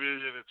in the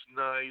division, it's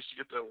nice.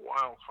 You get that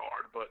wild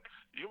card, but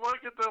you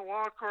might get that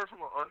wild card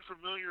from an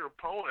unfamiliar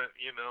opponent,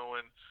 and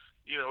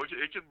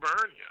it can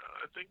burn you.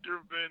 I think there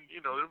have been,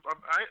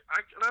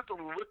 I have to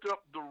look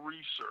up the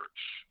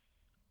research.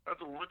 I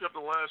have to look up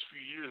the last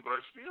few years, but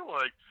I feel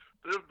like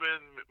there have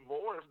been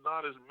more, if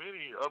not as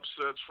many,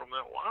 upsets from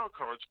that wild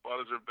card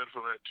spot as there have been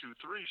from that 2-3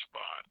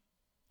 spot.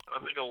 I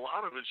think a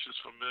lot of it's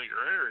just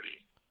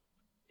familiarity.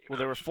 Well,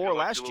 there were 4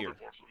 last year. A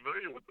little bit more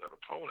familiar with that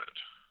opponent.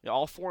 Yeah,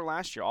 all 4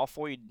 last year. All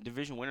 4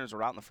 division winners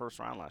were out in the first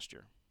round last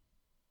year.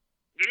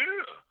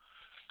 Yeah,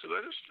 because I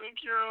just think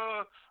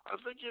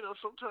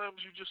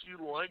sometimes you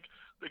like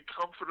the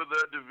comfort of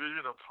that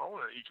division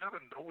opponent. You got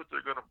to know what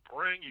they're going to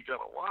bring. You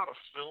got a lot of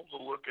film to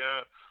look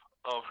at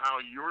of how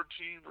your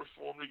team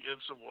performed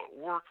against them, what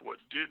worked, what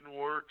didn't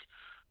work.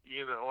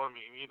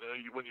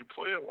 When you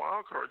play a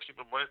wild card team,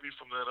 it might be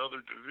from that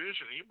other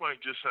division. You might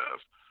just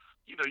have,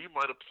 you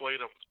might have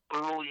played them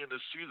early in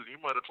the season. You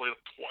might have played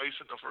them twice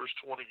in the first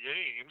 20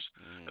 games,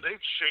 and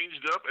they've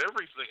changed up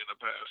everything in the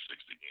past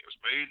 60 games.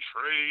 Made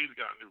trades,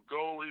 got new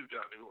goalies,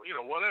 got new,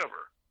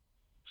 whatever.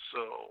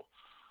 So,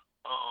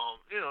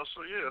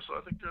 so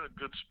I think they're in a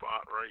good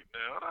spot right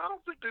now. And I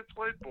don't think they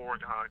played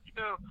boring hockey.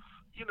 Now,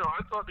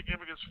 I thought the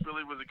game against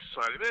Philly was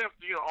exciting. They have,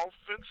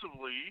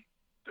 offensively,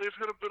 they've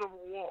hit a bit of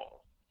a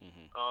wall.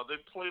 Mm-hmm.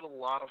 They've played a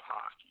lot of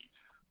hockey.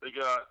 They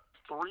got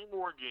 3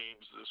 more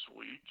games this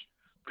week.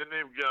 Then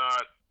they've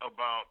got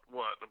about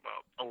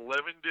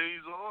 11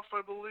 days off,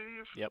 I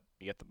believe. Yep,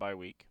 you get the bye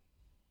week.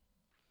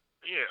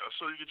 Yeah,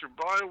 so you get your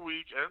bye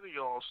week and the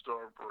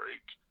All-Star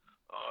break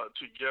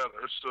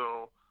together.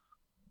 So,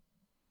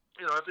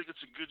 I think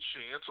it's a good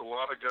chance. A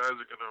lot of guys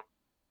are going to,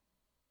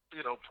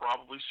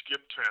 probably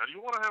skip town.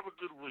 You want to have a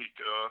good week.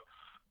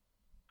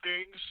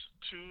 Things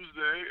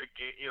Tuesday,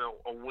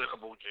 a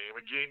winnable game,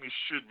 a game you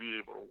should be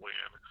able to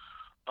win.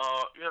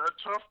 A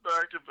tough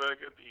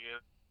back-to-back at the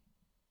end.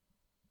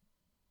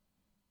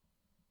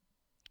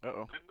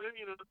 Uh-oh. And then,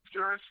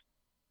 guys.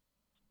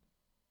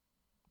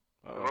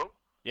 Uh-oh. Hello?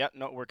 Yeah,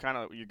 no,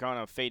 you're kind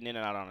of fading in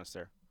and out on us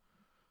there.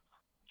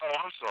 Oh,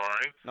 I'm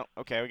sorry. No,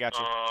 okay, we got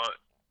you.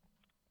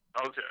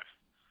 Okay.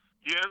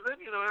 Yeah, and then,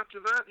 after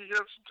that, you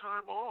have some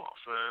time off,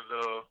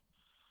 and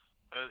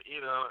I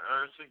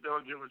think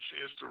that'll give them a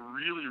chance to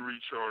really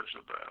recharge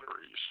the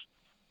batteries.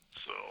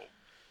 So.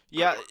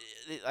 Yeah,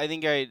 I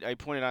think I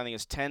pointed out, I think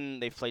it's 10.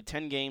 They've played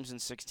 10 games in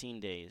 16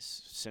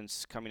 days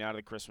since coming out of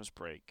the Christmas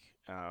break.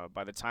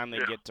 By the time they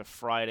get to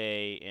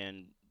Friday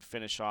and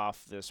finish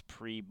off this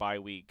pre-bye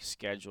week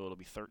schedule, it'll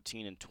be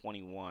 13 and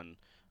 21.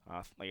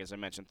 As I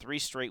mentioned, 3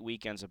 straight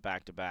weekends of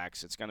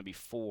back-to-backs. It's going to be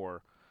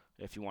 4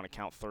 if you want to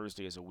count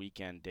Thursday as a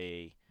weekend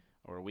day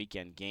or a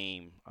weekend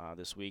game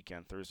this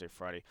weekend, Thursday,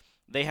 Friday.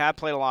 They have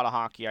played a lot of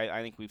hockey.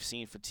 I think we've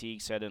seen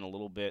fatigue set in a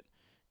little bit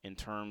in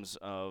terms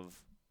of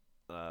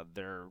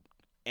their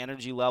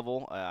energy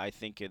level. I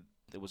think it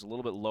was a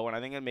little bit low, and I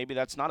think that maybe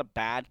that's not a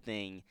bad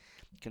thing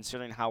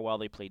considering how well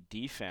they played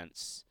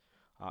defense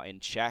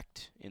and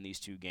checked in these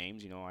 2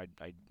 games.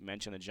 I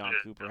mentioned that John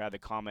Cooper had the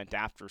comment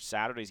after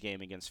Saturday's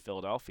game against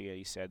Philadelphia.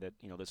 He said that,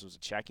 this was a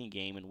checking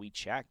game and we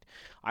checked.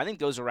 I think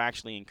those are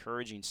actually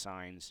encouraging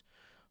signs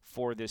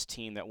for this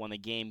team that when the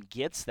game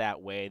gets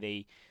that way,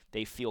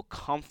 they feel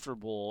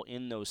comfortable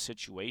in those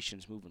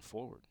situations moving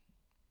forward.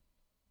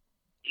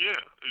 Yeah,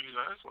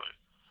 exactly.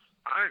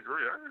 I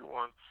agree. I agree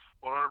 100%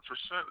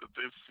 that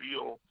they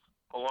feel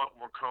a lot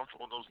more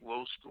comfortable in those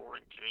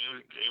low-scoring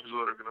games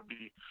that are going to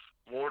be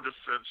more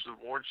defensive,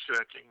 more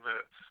checking,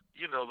 that,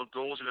 the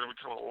goals are going to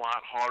become a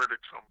lot harder to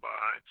come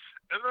by.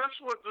 And that's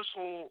what this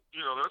whole,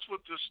 that's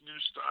what this new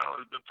style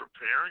has been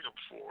preparing them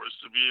for, is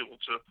to be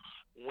able to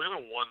win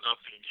a 1-0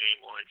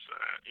 game like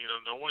that,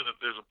 knowing that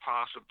there's a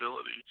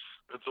possibility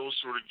that those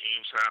sort of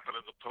games happen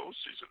in the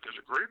postseason.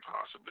 There's a great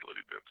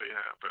possibility that they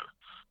happen.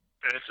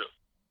 And to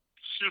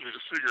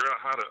figure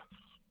out how to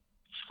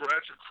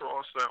scratch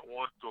across that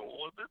 1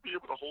 goal and then be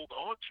able to hold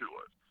on to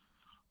it.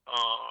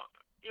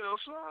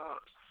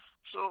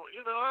 So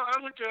I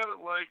look at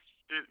it like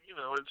it's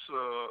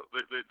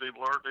they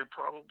learned they've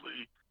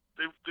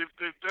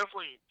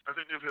definitely, I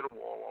think they've hit a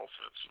wall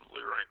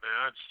offensively right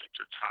now. I just think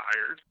they're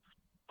tired.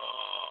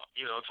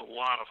 It's a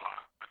lot of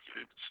hockey.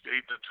 They've been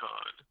skating a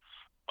ton.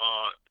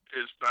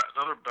 It's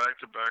another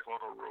back-to-back on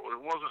the road.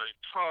 It wasn't a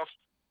tough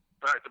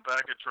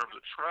back-to-back in terms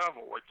of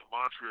travel like the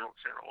Montreal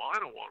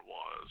Carolina one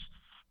was.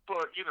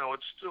 But,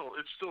 it's still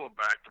a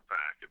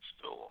back-to-back. It's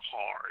still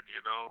hard,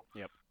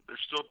 Yep.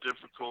 They're still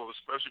difficult,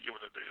 especially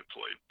given that they had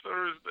played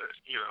Thursday.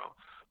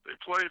 They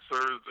play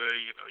Thursday.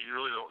 You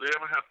really don't. They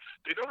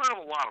don't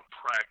have a lot of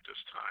practice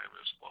time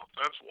this month.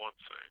 That's one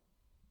thing.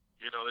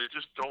 They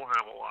just don't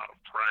have a lot of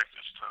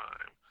practice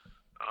time.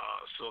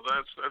 So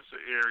that's the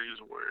areas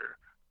where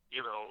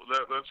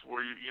that's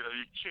where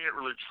you can't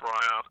really try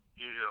out.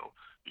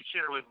 You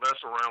can't really mess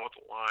around with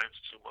the lines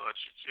too much.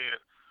 You can't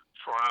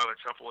try out a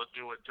couple of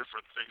new and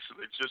different things. So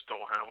they just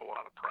don't have a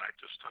lot of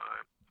practice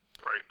time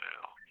right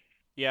now.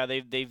 Yeah,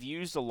 they've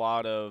used a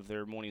lot of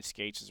their morning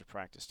skates as a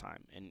practice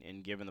time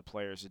and given the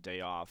players a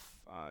day off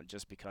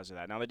just because of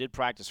that. Now, they did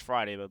practice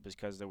Friday, but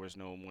because there was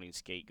no morning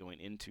skate going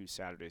into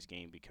Saturday's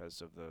game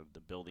because of the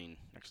building,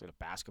 actually the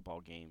basketball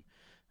game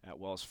at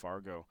Wells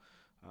Fargo.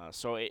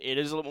 So it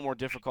is a little bit more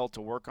difficult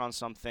to work on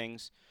some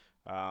things.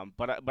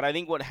 But I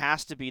think what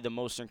has to be the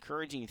most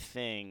encouraging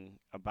thing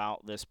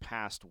about this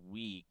past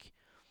week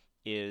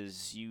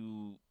is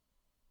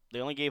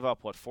they only gave up,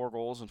 4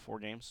 goals in 4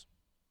 games?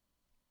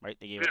 Right,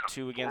 they gave up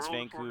 2 against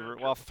Vancouver.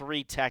 Well,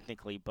 3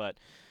 technically, but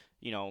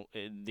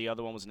the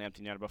other one was an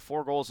empty netter. But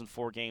 4 goals in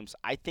 4 games.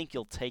 I think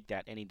you'll take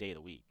that any day of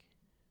the week.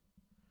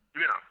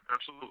 Yeah,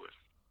 absolutely,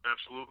 100%.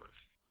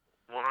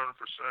 I mean,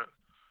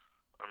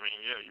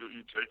 yeah,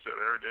 you take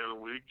that every day of the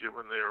week,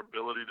 given their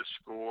ability to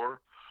score.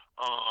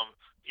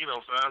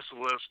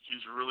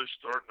 Vasilevsky's really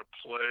starting to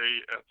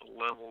play at the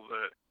level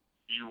that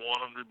you want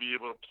him to be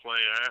able to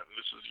play at, and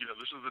this is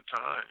the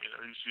time.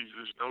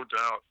 There's no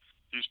doubt.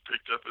 He's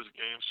picked up his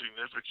game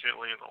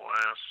significantly in the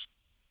last,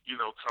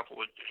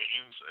 couple of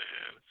games,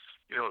 and,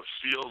 it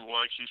feels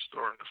like he's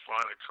starting to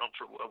find a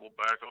comfort level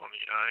back on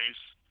the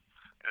ice,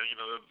 and,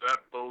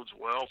 that bodes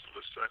well for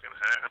the second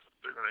half.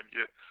 They're going to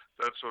get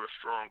that sort of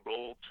strong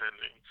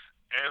goaltending,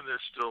 and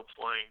they're still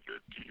playing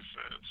good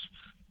defense,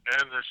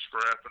 and they're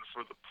scrapping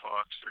for the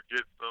pucks. They're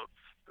getting those,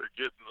 they're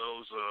getting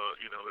those,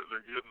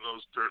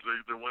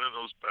 they're winning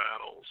those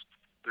battles.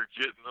 They're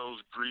getting those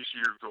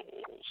greasier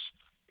goals.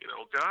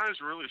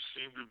 Guys really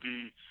seem to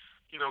be,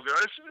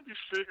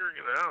 figuring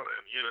it out.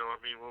 And,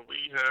 when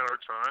we had our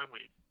time,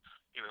 when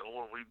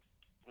we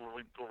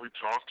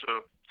talk to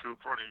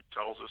Cooper and he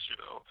tells us,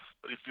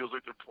 that he feels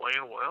like they're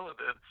playing well, and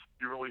then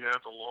you really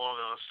have the long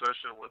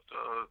session with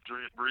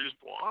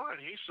Brisebois,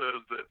 and he says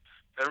that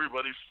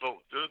everybody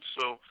felt good.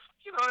 So,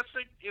 I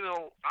think,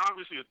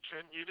 obviously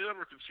you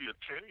never can see a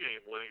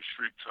 10-game winning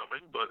streak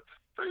coming, but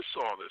they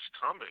saw this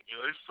coming.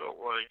 They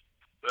felt like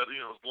that,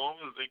 as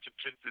long as they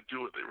continued to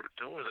do what they were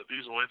doing, that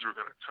these wins were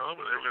going to come,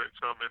 and they were going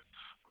to come in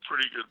a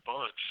pretty good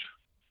bunch.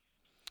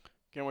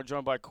 Again, we're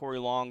joined by Corey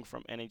Long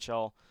from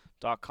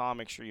NHL.com.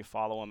 Make sure you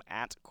follow him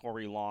at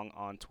Corey Long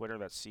on Twitter.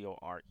 That's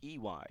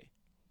CoreyLong,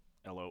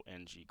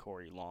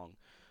 Corey Long.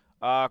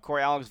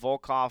 Corey, Alex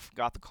Volkov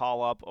got the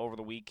call up over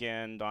the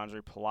weekend.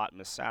 Andre Palat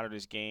missed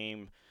Saturday's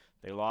game.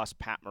 They lost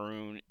Pat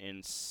Maroon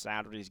in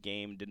Saturday's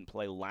game. Didn't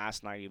play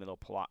last night, even though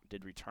Palat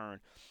did return.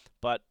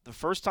 But the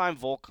first time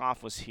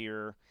Volkov was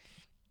here,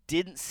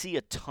 didn't see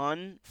a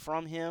ton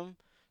from him.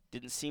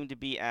 Didn't seem to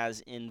be as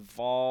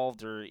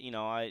involved, or,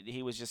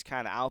 he was just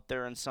kind of out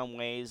there in some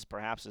ways.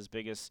 Perhaps his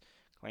biggest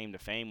claim to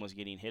fame was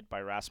getting hit by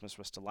Rasmus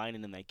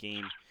Ristolainen in that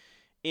game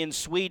in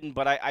Sweden.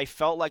 But I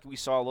felt like we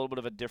saw a little bit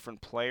of a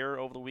different player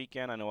over the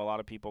weekend. I know a lot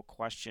of people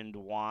questioned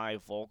why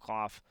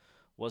Volkov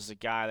was the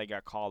guy that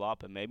got called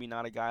up, and maybe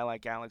not a guy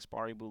like Alex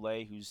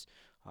Barré-Boulet, who's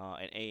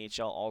an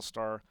AHL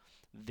All-Star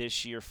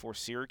this year for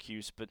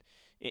Syracuse. But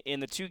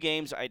in the 2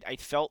 games, I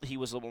felt he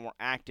was a little more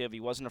active. He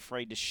wasn't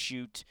afraid to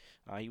shoot.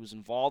 He was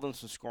involved in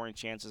some scoring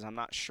chances. I'm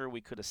not sure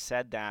we could have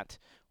said that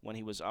when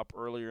he was up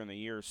earlier in the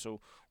year. So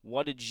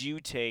what did you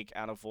take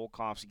out of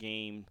Volkov's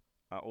game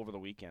over the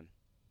weekend?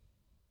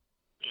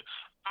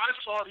 I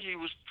thought he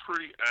was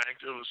pretty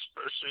active,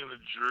 especially in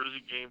the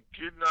Jersey game.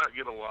 Did not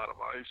get a lot of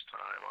ice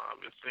time. I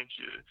think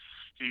he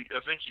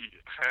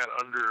had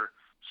under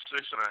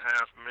 6.5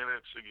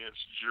 minutes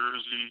against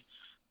Jersey,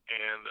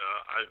 and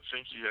I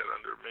think he had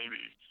under maybe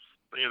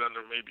 8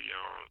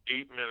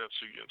 minutes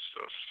against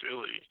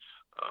Philly.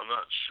 I'm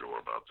not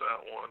sure about that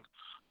one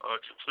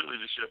completely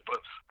this year, but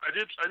I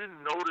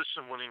didn't notice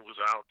him when he was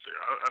out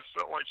there. I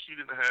felt like he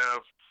didn't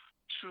have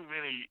too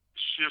many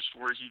shifts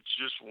where he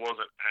just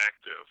wasn't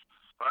active.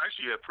 I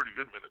actually had pretty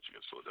good minutes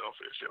against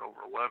Philadelphia. He had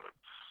over 11.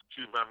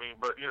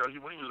 But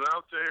when he was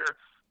out there,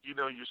 you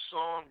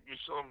saw him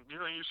being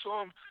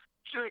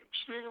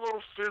a little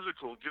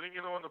physical, getting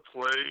in on the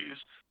plays.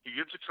 He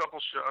gets a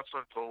couple shots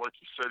on goal, like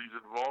you said. He's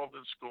involved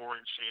in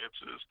scoring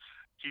chances.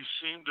 He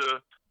seemed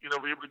to, be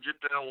able to get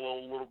down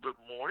low a little bit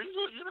more. He's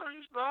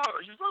not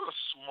a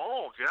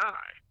small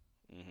guy.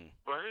 Mm-hmm.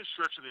 By any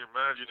stretch of the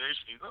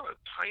imagination, he's not a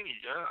tiny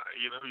guy.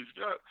 He's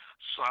got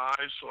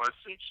size, so I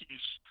think he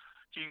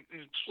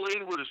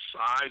played with his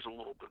size a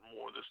little bit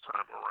more this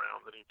time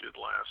around than he did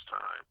last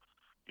time.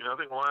 I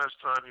think last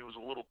time he was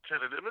a little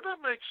tentative, and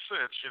that makes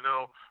sense.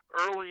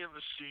 Early in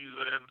the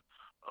season,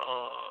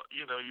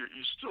 you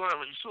still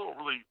haven't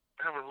really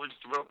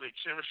developed any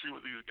chemistry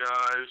with these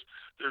guys.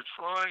 They're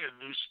trying a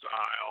new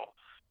style.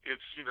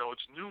 It's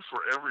new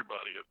for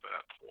everybody at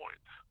that point.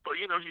 But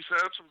he's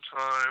had some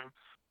time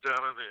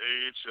down in the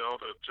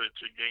AHL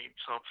to gain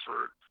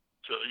comfort,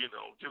 to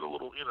get a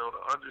little,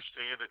 to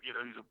understand that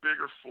he's a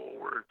bigger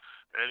forward,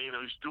 and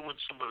he's doing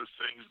some of the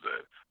things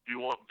that you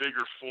want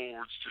bigger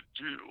forwards to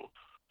do.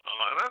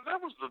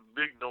 That was the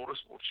big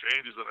noticeable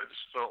changes that I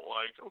just felt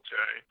like,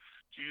 okay,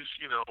 he's,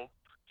 he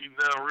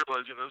now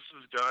realized, this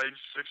is a guy,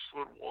 he's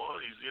 6'1",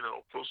 he's,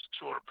 close to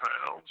 200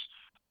 pounds.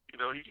 He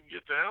can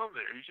get down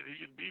there. He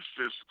can be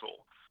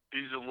physical.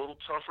 He's a little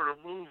tougher to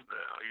move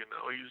now.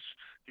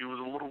 He was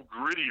a little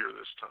grittier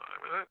this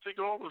time, and I think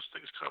all those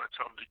things kind of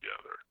come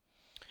together.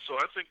 So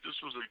I think this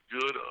was a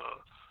good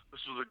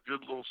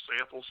little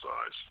sample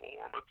size for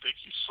him. I think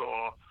he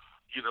saw,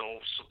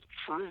 some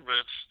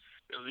improvements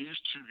in these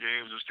two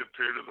games as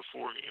compared to the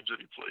 4 games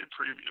that he played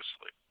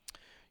previously.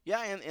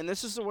 Yeah, and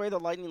this is the way the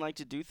Lightning like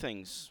to do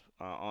things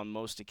on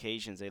most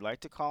occasions. They like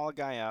to call a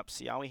guy up,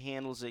 see how he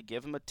handles it,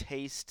 give him a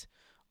taste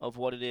of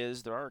what it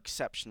is. There are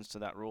exceptions to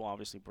that rule.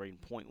 Obviously, Braden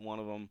Point, one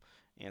of them.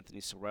 Anthony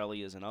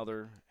Cirelli is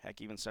another. Heck,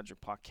 even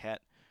Cedric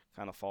Paquette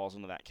kind of falls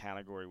into that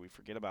category. We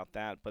forget about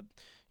that. But,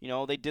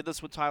 they did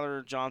this with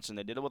Tyler Johnson.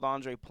 They did it with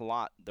Andre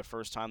Palat the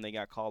first time they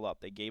got called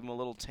up. They gave him a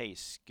little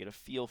taste, get a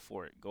feel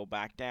for it, go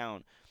back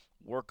down,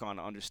 work on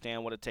it,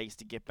 understand what it takes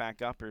to get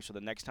back up here so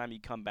the next time you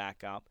come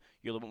back up,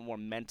 you're a little bit more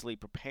mentally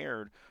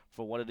prepared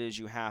for what it is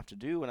you have to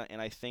do.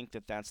 And I think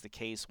that that's the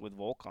case with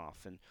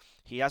Volkov. And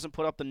he hasn't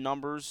put up the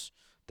numbers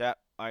that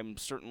I'm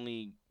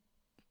certainly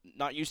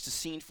not used to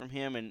seeing from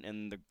him,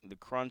 and the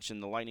Crunch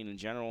and the Lightning in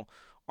general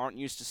aren't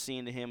used to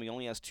seeing to him. He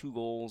only has 2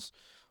 goals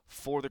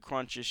for the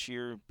Crunch this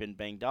year, been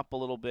banged up a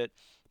little bit.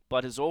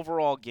 But his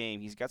overall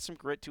game, he's got some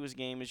grit to his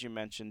game, as you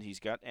mentioned. He's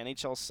got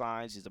NHL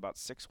size. He's about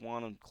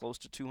 6'1" and close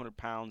to 200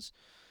 pounds.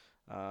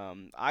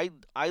 I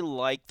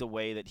like the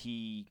way that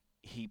he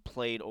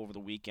played over the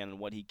weekend and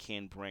what he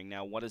can bring.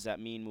 Now, what does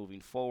that mean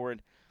moving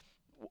forward?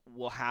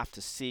 We'll have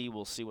to see.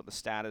 We'll see what the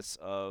status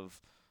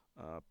of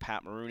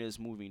Pat Maroon is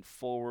moving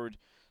forward.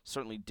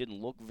 Certainly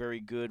didn't look very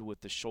good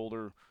with the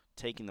shoulder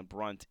taking the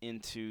brunt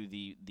into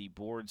the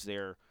boards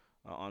there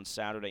on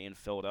Saturday in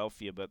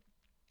Philadelphia. But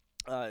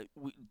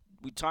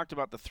we talked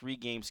about the 3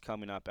 games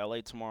coming up: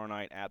 LA tomorrow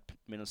night, at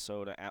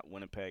Minnesota, at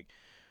Winnipeg.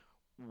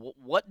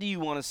 What do you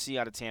want to see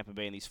out of Tampa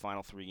Bay in these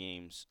final 3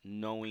 games,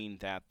 knowing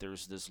that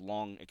there's this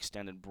long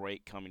extended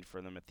break coming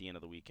for them at the end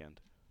of the weekend?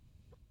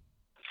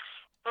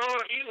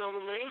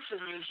 The main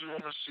thing is you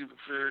want to see the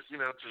Bears,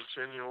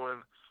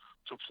 continuing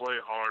to play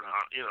hard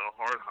hockey.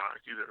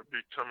 They're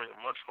becoming a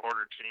much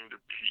harder team to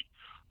beat.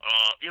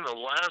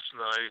 Last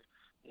night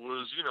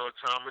was, a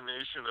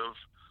combination of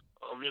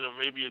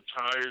maybe a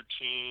tired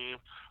team.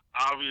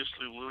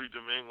 Obviously, Louis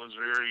Domingue was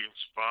very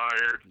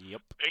inspired.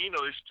 Yep. And,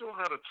 they still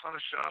had a ton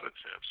of shot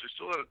attempts. They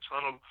still had a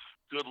ton of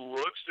good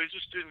looks. They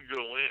just didn't go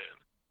in.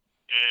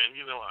 And,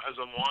 as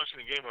I'm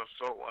watching the game, I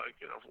felt like,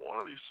 if one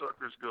of these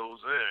suckers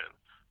goes in,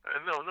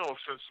 and no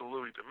offense to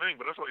Louis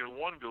Domingue, but I felt like if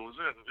one goes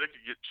in, they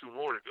could get 2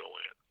 more to go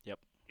in. Yep.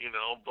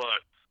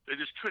 But they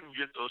just couldn't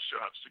get those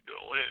shots to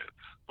go in.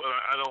 But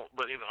I thought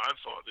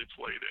they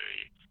played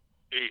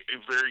a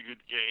very good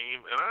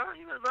game,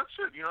 and that's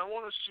it. I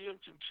want to see them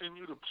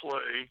continue to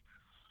play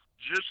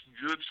just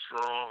good,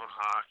 strong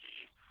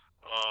hockey.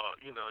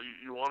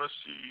 You want to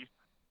see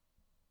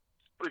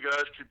the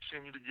guys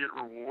continue to get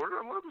rewarded.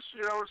 I'd love to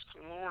see Alex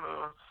Killorn,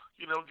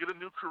 get a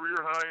new career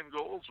high in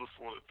goals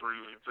before the 3.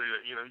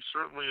 He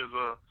certainly is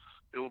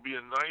it will be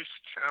a nice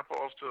cap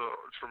off to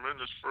a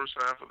tremendous first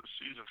half of the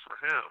season for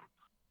him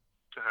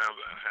to have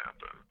that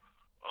happen.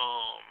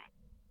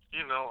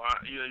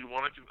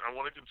 I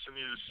want to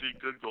continue to see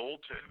good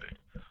goaltending,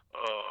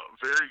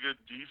 very good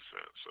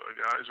defense.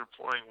 Guys are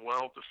playing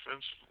well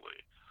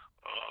defensively.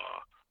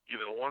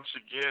 Once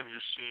again,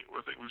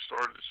 I think we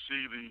started to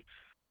see the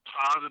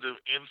positive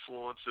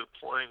influence that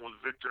playing with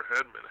Victor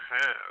Hedman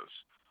has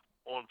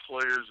on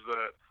players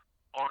that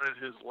aren't at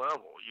his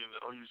level.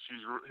 You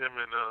see him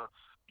and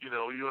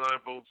you and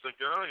I both think,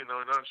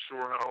 not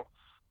sure how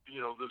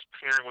this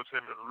pairing with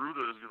him and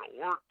Ruda is going to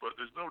work, but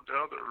there's no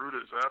doubt that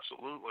Ruda is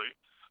absolutely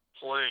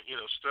playing,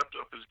 stepped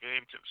up his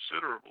game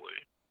considerably.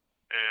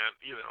 And,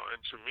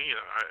 and to me,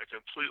 I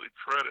completely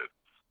credit,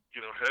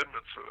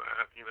 Hedman for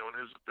that, and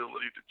his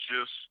ability to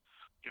just,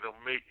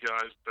 make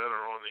guys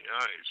better on the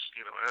ice,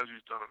 as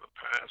he's done in the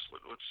past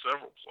with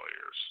several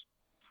players.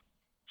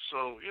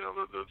 So,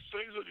 the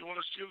things that you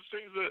want to see, the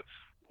things that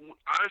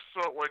I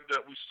felt like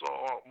that we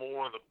saw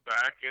more on the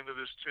back end of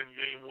this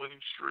 10-game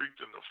winning streak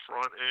than the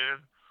front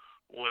end,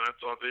 when I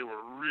thought they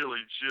were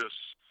really just,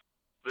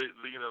 they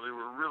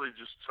were really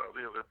just,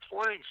 they're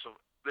playing some.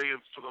 They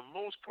have, for the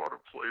most part,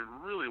 have played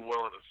really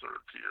well in the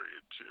third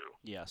period too.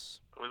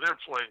 Yes. I mean,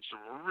 they're playing some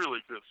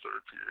really good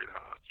third period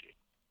hockey.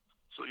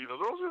 So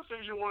those are the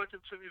things you want to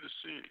continue to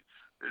see.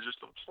 They're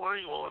just them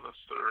playing well in the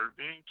third,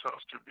 being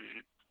tough to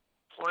beat,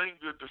 playing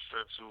good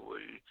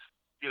defensively.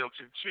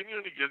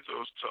 Continuing to get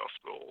those tough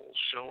goals,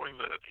 showing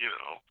that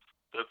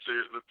that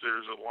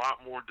there's a lot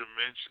more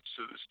dimensions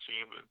to this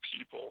team than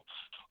people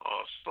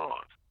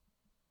thought.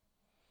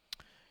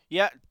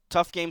 Yeah,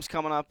 tough games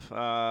coming up.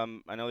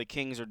 I know the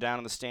Kings are down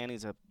in the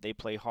standings. They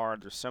play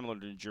hard. They're similar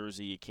to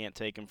Jersey. You can't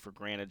take them for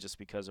granted just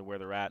because of where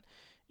they're at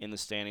in the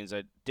standings.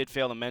 I did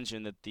fail to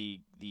mention that the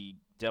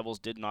Devils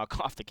did knock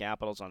off the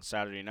Capitals on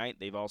Saturday night.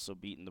 They've also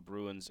beaten the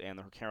Bruins and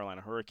the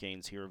Carolina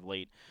Hurricanes here of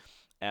late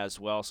as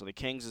well. So the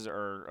Kings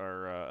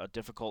are a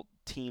difficult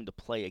team to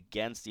play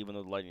against, even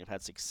though the Lightning have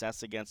had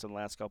success against them the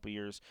last couple of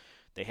years.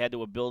 They head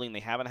to a building they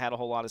haven't had a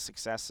whole lot of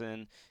success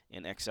in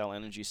XL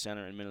Energy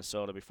Center in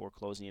Minnesota before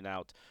closing it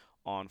out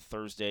on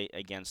Thursday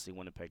against the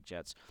Winnipeg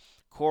Jets.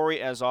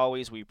 Corey, as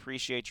always, we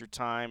appreciate your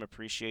time,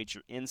 appreciate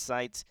your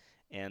insights,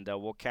 and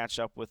we'll catch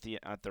up with you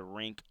at the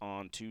rink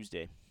on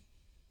Tuesday.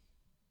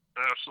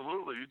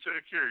 Absolutely. You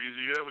take care.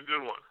 You have a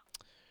good one.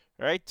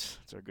 All right.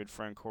 It's our good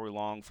friend Corey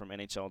Long from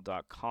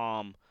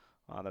NHL.com.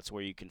 That's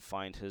where you can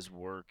find his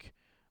work,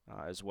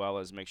 as well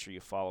as make sure you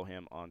follow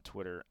him on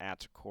Twitter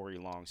at Corey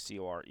Long,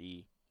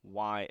 COREYLONG.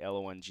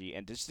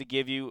 And just to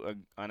give you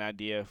an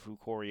idea of who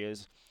Corey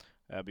is,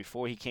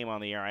 before he came on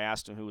the air, I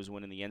asked him who was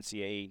winning the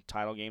NCAA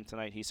title game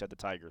tonight. He said the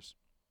Tigers.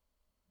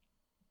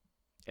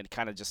 And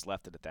kind of just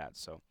left it at that.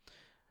 So,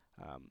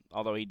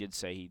 although he did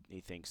say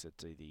he thinks that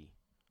the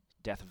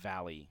Death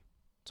Valley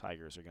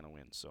Tigers are going to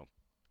win. So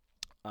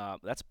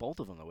that's both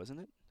of them, though, isn't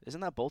it?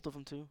 Isn't that both of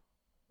them too?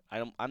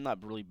 I'm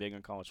not really big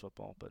on college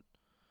football, but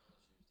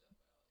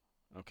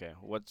okay.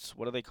 What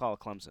do they call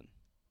Clemson?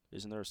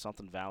 Isn't there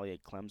something Valley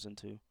at Clemson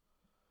too?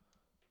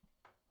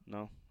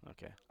 No.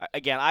 Okay.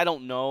 Again, I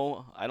don't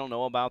know. I don't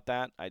know about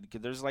that.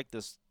 There's like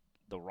the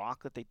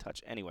rock that they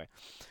touch. Anyway,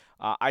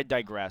 I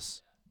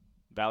digress.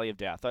 Valley of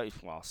Death.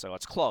 Well, so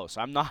it's close.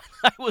 I'm not.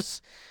 I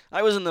was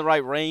in the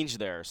right range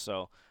there.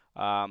 So.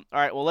 All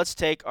right, well, let's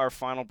take our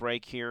final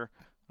break here.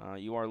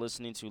 You are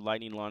listening to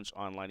Lightning Lunch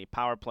on Lightning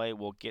Power Play.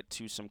 We'll get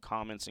to some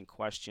comments and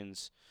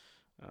questions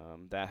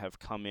that have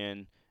come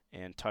in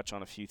and touch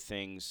on a few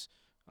things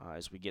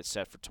as we get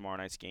set for tomorrow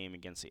night's game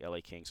against the LA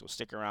Kings. So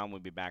stick around.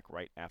 We'll be back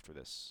right after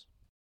this.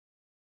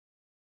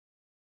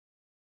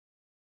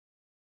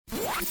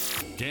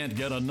 Can't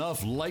get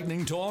enough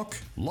Lightning talk?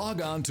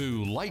 Log on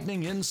to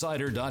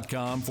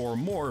lightninginsider.com for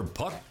more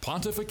puck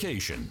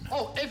pontification.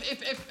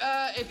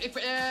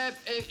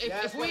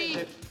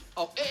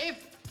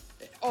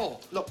 Oh,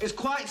 look, it's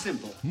quite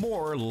simple.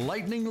 More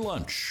Lightning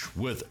Lunch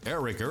with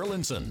Eric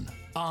Erlinson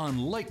on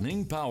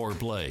Lightning Power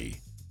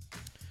Play.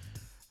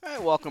 All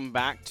right, welcome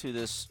back to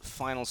this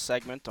final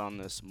segment on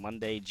this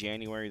Monday,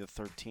 January the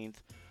 13th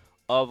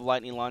of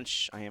Lightning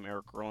Lunch. I am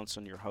Eric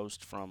Erlinson, your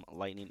host from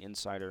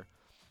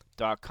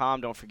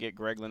lightninginsider.com. Don't forget,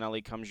 Greg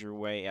Linelli comes your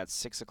way at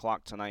 6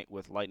 o'clock tonight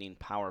with Lightning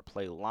Power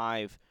Play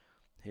Live.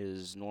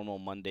 His normal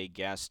Monday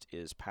guest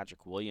is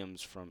Patrick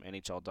Williams from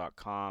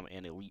NHL.com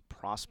and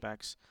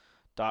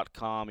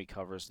EliteProspects.com. He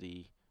covers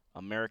the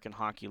American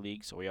Hockey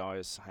League, so he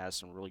always has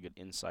some really good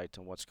insight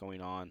on what's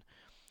going on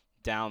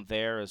down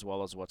there, as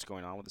well as what's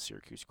going on with the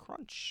Syracuse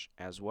Crunch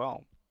as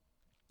well.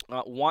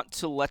 Want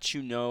to let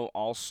you know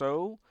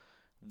also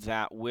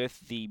that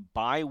with the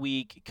bye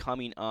week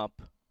coming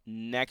up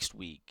next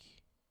week,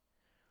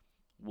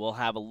 we'll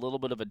have a little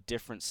bit of a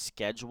different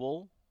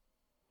schedule.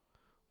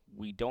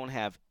 We don't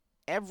have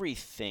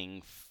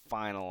everything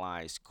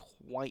finalized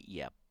quite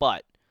yet,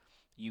 but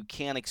you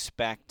can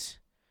expect,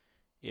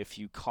 if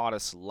you caught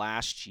us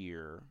last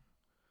year,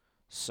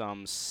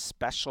 some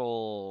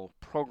special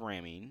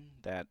programming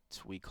that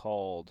we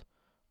called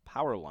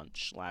Power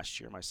Lunch last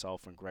year,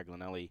 myself and Greg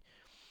Linelli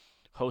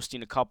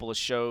hosting a couple of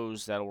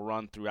shows that will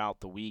run throughout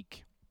the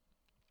week.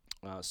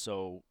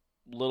 So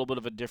a little bit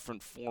of a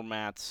different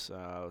format,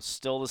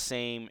 still the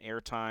same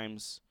air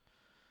times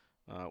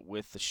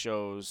with the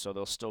shows, so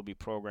they'll still be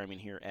programming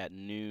here at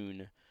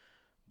noon,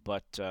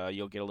 but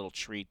you'll get a little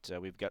treat.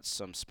 We've got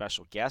some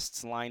special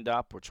guests lined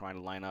up. We're trying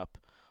to line up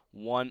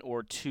one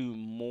or two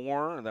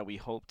more that we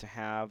hope to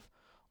have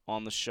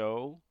on the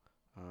show.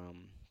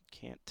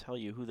 Can't tell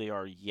you who they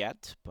are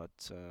yet,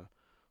 but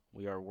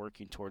we are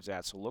working towards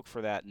that. So look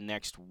for that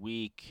next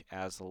week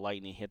as the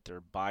Lightning hit their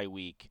bye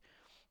week.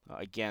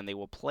 Again, they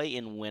will play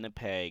in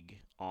Winnipeg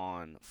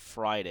on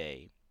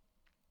Friday,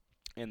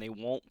 and they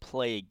won't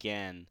play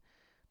again.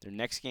 Their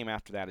next game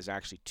after that is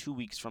actually 2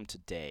 weeks from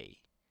today.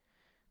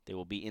 They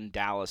will be in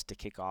Dallas to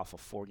kick off a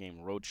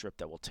 4-game road trip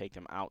that will take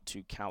them out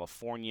to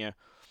California.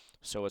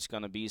 So it's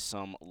going to be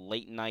some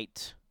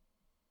late-night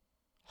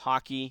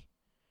hockey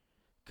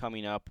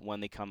coming up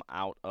when they come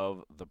out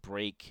of the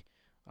break.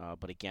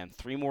 But again,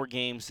 3 more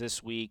games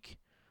this week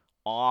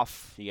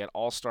off. You got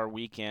All-Star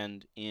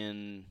Weekend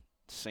in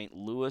St.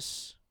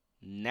 Louis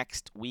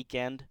next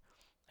weekend.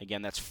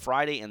 Again, that's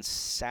Friday and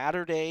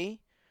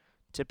Saturday.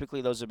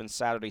 Typically, those have been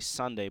Saturday,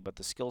 Sunday, but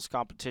the skills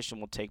competition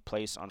will take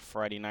place on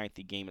Friday night.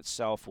 The game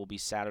itself will be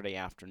Saturday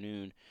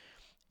afternoon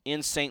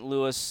in St.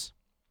 Louis.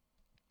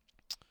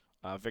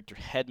 Victor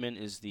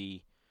Hedman is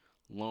the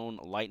lone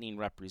Lightning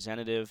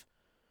representative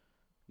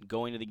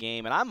going to the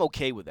game, and I'm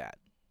okay with that.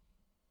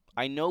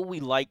 I know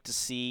we like to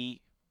see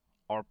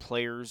our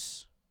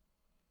players,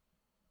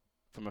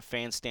 from a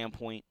fan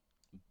standpoint,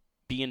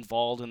 be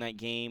involved in that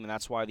game, and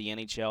that's why the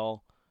NHL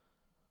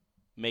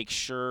makes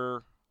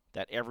sure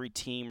that every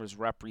team is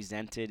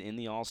represented in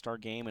the All-Star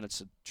game, and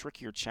it's a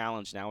trickier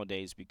challenge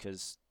nowadays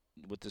because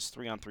with this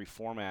 3-on-3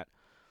 format,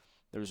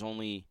 there's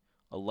only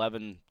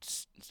 11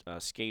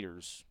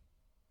 skaters,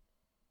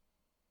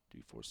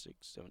 2, 4, 6,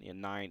 7, 8,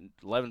 9,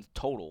 11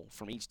 total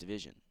from each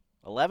division.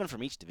 11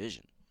 from each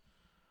division.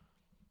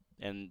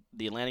 And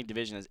the Atlantic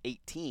Division has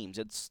 8 teams.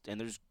 And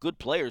there's good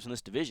players in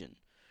this division.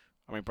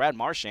 I mean, Brad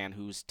Marchand,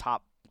 who's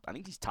I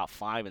think he's top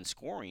 5 in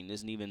scoring,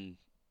 isn't even,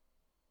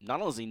 not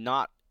only is he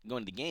not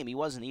going to the game, he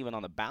wasn't even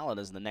on the ballot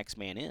as the next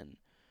man in.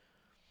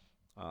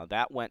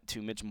 That went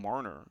to Mitch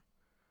Marner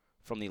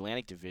from the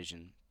Atlantic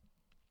Division.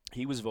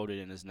 He was voted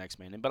in as next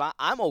man in. But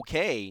I'm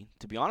okay,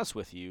 to be honest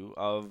with you,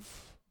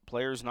 of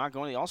players not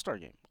going to the All-Star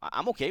game.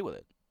 I'm okay with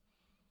it.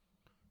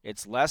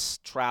 It's less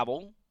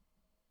travel.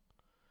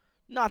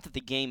 Not that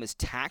the game is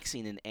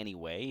taxing in any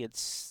way.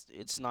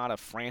 It's not a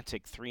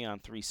frantic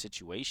 3-on-3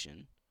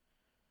 situation.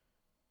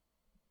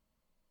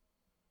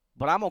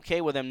 But I'm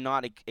okay with them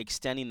not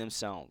extending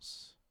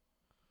themselves.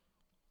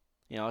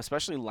 You know,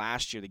 especially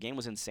last year, the game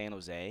was in San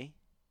Jose.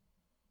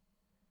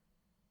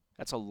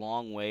 That's a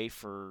long way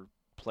for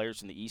players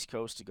from the East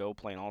Coast to go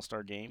play an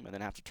All-Star game and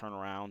then have to turn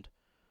around.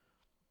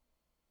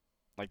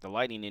 Like the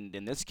Lightning,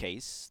 in this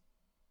case,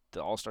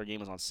 the All-Star game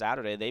was on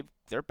Saturday.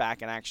 They're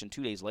back in action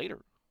 2 days later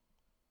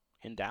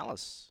in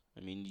Dallas. I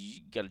mean,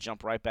 you got to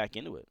jump right back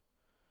into it.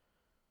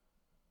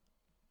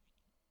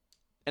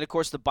 And, of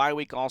course, the bye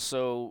week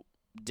also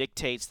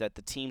dictates that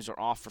the teams are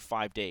off for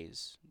 5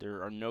 days.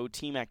 There are no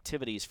team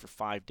activities for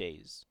 5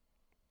 days.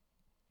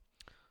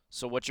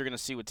 So what you're going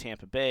to see with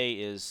Tampa Bay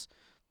is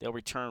they'll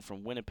return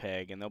from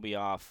Winnipeg, and they'll be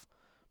off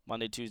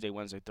Monday, Tuesday,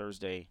 Wednesday,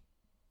 Thursday,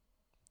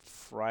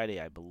 Friday,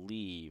 I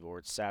believe, or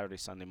it's Saturday,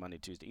 Sunday, Monday,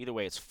 Tuesday. Either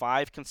way, it's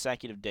 5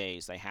 consecutive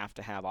days they have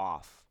to have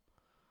off,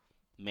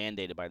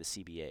 mandated by the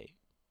CBA.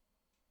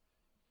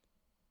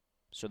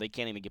 So they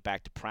can't even get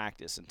back to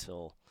practice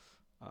until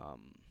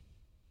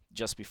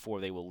just before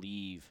they will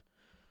leave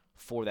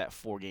for that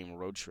 4-game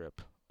road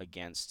trip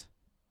against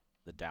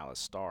the Dallas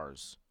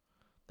Stars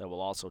that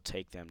will also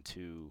take them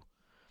to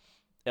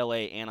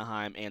LA,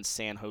 Anaheim, and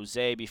San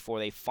Jose before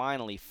they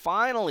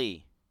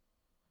finally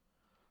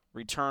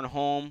return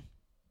home,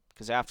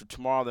 because after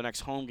tomorrow, the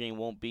next home game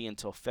won't be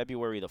until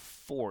February the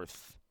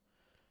 4th.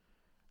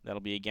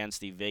 That'll be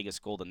against the Vegas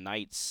Golden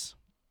Knights,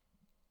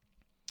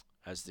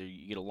 as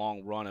you get a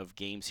long run of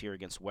games here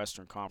against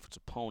Western Conference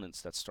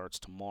opponents that starts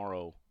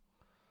tomorrow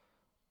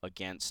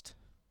against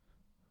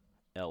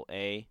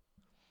LA.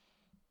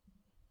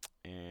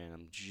 And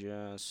I'm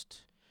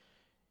just...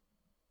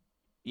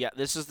 Yeah,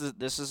 this is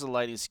the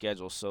Lightning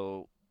schedule.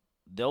 So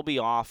they'll be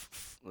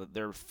off.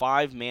 There are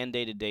 5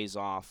 mandated days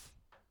off.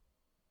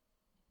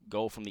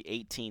 Go from the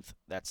 18th,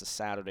 that's a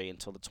Saturday,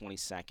 until the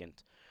 22nd.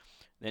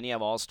 Then you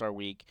have All-Star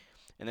Week.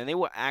 And then they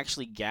will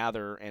actually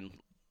gather and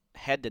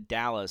head to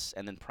Dallas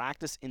and then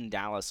practice in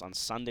Dallas on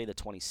Sunday the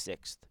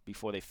 26th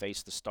before they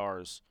face the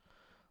Stars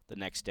the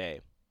next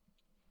day.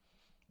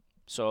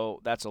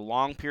 So that's a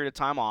long period of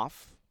time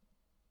off.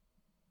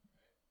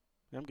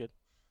 Yeah, I'm good.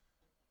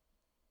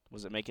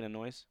 Was it making a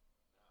noise?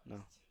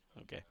 No.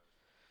 Okay.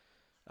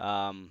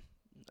 And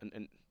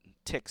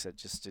ticks. It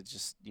just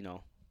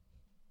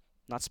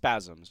not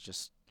spasms.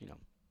 Just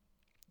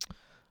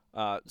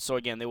So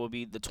again, they will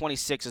be the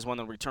 26th is when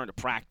they'll return to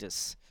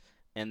practice,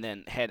 and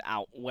then head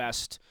out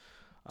west.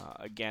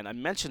 Again, I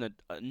mentioned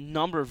a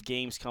number of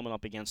games coming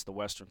up against the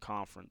Western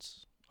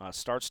Conference.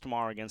 Starts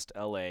tomorrow against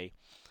LA.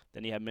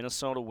 Then you have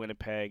Minnesota,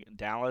 Winnipeg,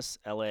 Dallas,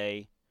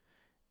 LA,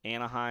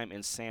 Anaheim,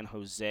 and San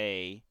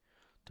Jose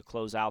to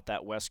close out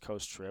that West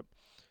Coast trip.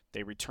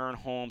 They return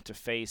home to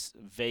face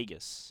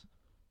Vegas.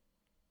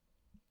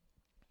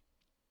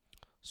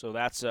 So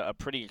that's a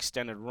pretty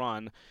extended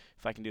run.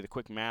 If I can do the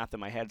quick math in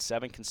my head,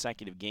 7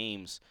 consecutive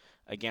games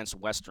against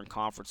Western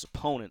Conference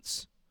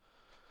opponents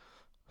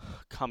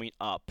coming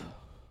up.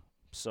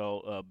 So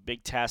a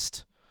big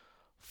test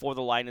for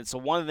the Lightning. So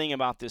one thing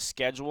about this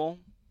schedule,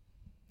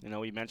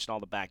 we mentioned all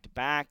the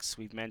back-to-backs.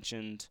 We've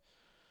mentioned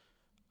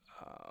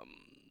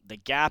the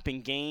gap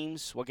in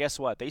games. Well, guess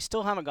what? They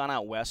still haven't gone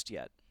out west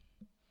yet.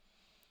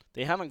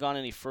 They haven't gone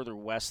any further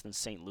west than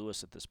St.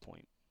 Louis at this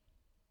point.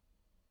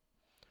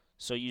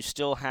 So you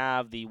still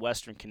have the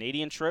Western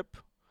Canadian trip,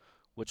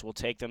 which will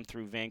take them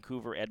through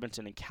Vancouver,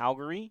 Edmonton, and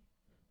Calgary.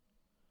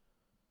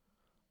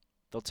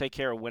 They'll take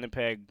care of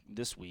Winnipeg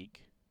this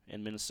week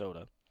and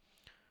Minnesota.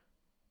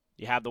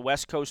 You have the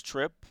West Coast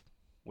trip,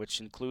 which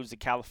includes the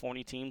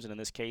California teams, and in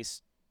this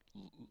case,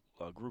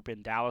 a group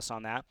in Dallas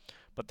on that.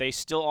 But they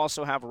still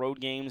also have road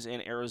games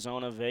in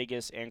Arizona,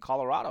 Vegas, and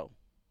Colorado.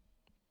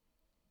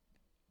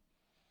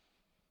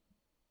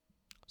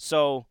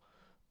 So,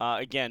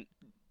 again,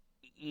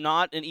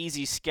 not an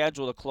easy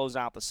schedule to close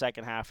out the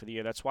second half of the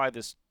year. That's why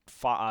this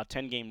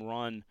 10-game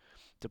run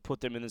to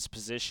put them in this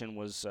position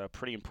was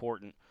pretty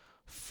important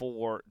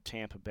for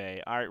Tampa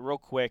Bay. All right, real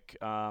quick,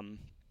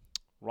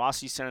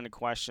 Rossi sent in a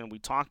question. We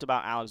talked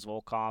about Alex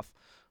Volkov.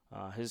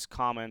 His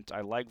comment,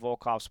 I like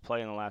Volkov's play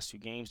in the last 2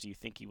 games. Do you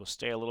think he will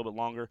stay a little bit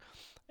longer?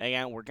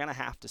 Again, we're going to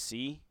have to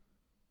see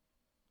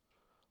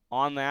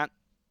on that.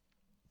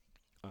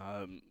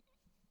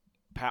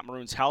 Pat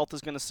Maroon's health is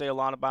going to say a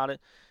lot about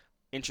it.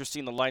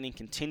 Interesting, the Lightning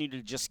continue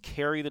to just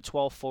carry the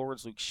 12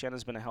 forwards. Luke Schenn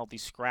has been a healthy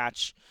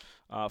scratch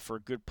for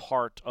a good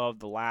part of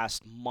the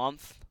last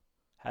month.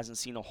 Hasn't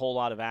seen a whole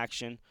lot of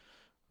action.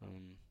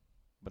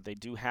 but they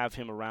do have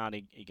him around.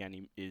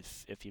 Again,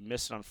 if you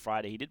missed it on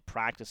Friday, he did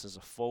practice as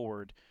a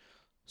forward,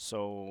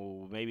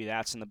 so maybe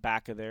that's in the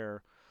back of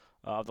the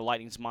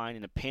Lightning's mind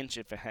in a pinch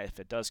if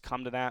it does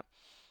come to that.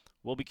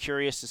 We'll be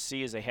curious to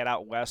see as they head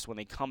out west when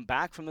they come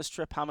back from this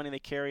trip how many they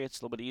carry.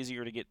 It's a little bit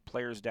easier to get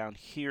players down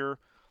here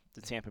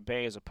to Tampa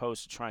Bay as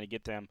opposed to trying to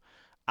get them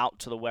out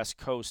to the West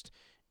Coast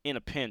in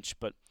a pinch,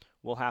 but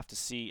we'll have to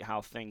see how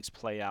things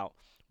play out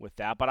with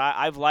that. But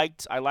I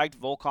liked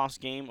Volkov's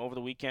game over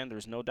the weekend.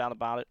 There's no doubt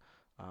about it.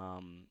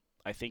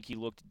 I think he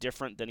looked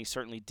different than he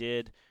certainly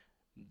did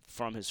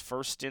from his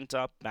first stint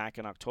up back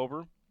in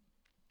October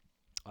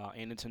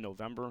and into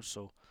November.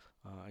 So,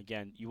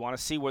 again, you want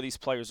to see where these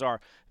players are.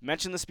 I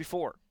mentioned this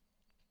before.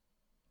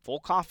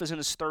 Volkov is in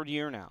his third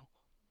year now.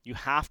 You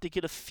have to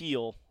get a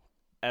feel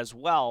as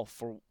well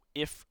for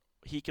if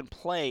he can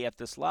play at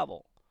this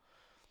level.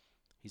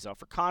 He's up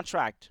for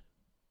contract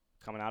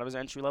coming out of his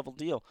entry-level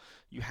deal.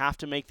 You have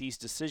to make these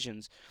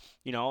decisions,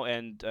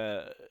 and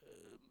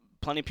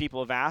plenty of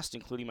people have asked,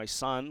 including my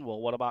son, well,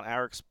 what about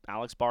Alex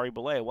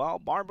Barré-Boulet? Well,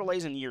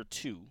 Barré-Boulet's in year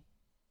 2.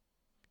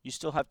 You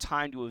still have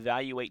time to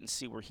evaluate and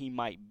see where he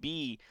might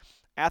be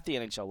at the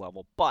NHL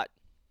level, but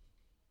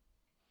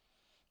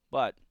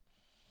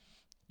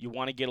you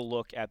want to get a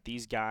look at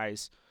these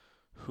guys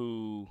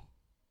who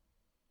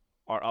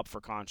are up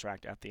for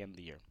contract at the end of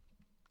the year.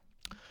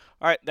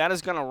 All right, that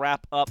is going to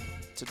wrap up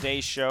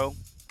today's show.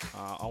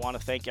 I want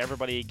to thank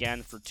everybody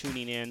again for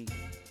tuning in,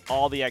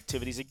 all the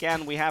activities.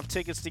 Again, we have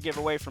tickets to give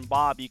away from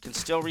Bob. You can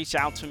still reach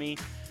out to me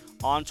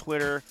on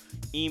Twitter,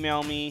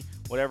 email me,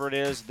 whatever it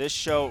is. This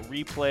show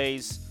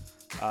replays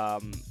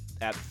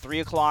at 3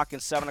 o'clock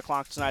and 7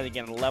 o'clock tonight,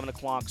 again at 11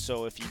 o'clock.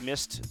 So if you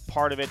missed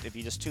part of it, if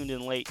you just tuned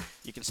in late,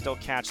 you can still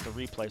catch the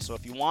replay. So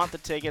if you want the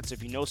tickets,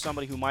 if you know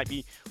somebody who might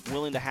be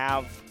willing to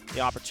have the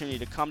opportunity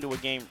to come to a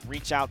game,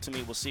 reach out to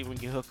me. We'll see if we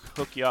can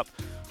hook you up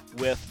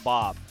with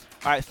Bob.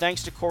 All right,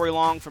 thanks to Corey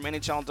Long from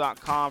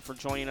NHL.com for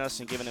joining us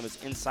and giving him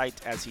his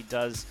insight as he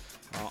does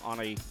on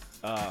a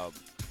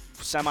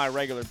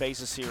semi-regular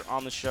basis here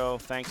on the show.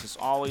 Thanks, as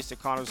always, to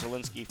Connor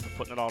Zielinski for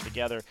putting it all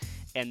together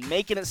and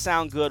making it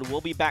sound good.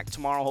 We'll be back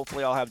tomorrow.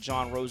 Hopefully I'll have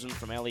John Rosen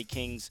from LA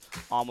Kings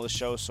on the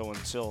show. So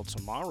until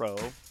tomorrow.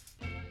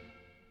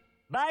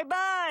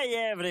 Bye-bye,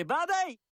 everybody.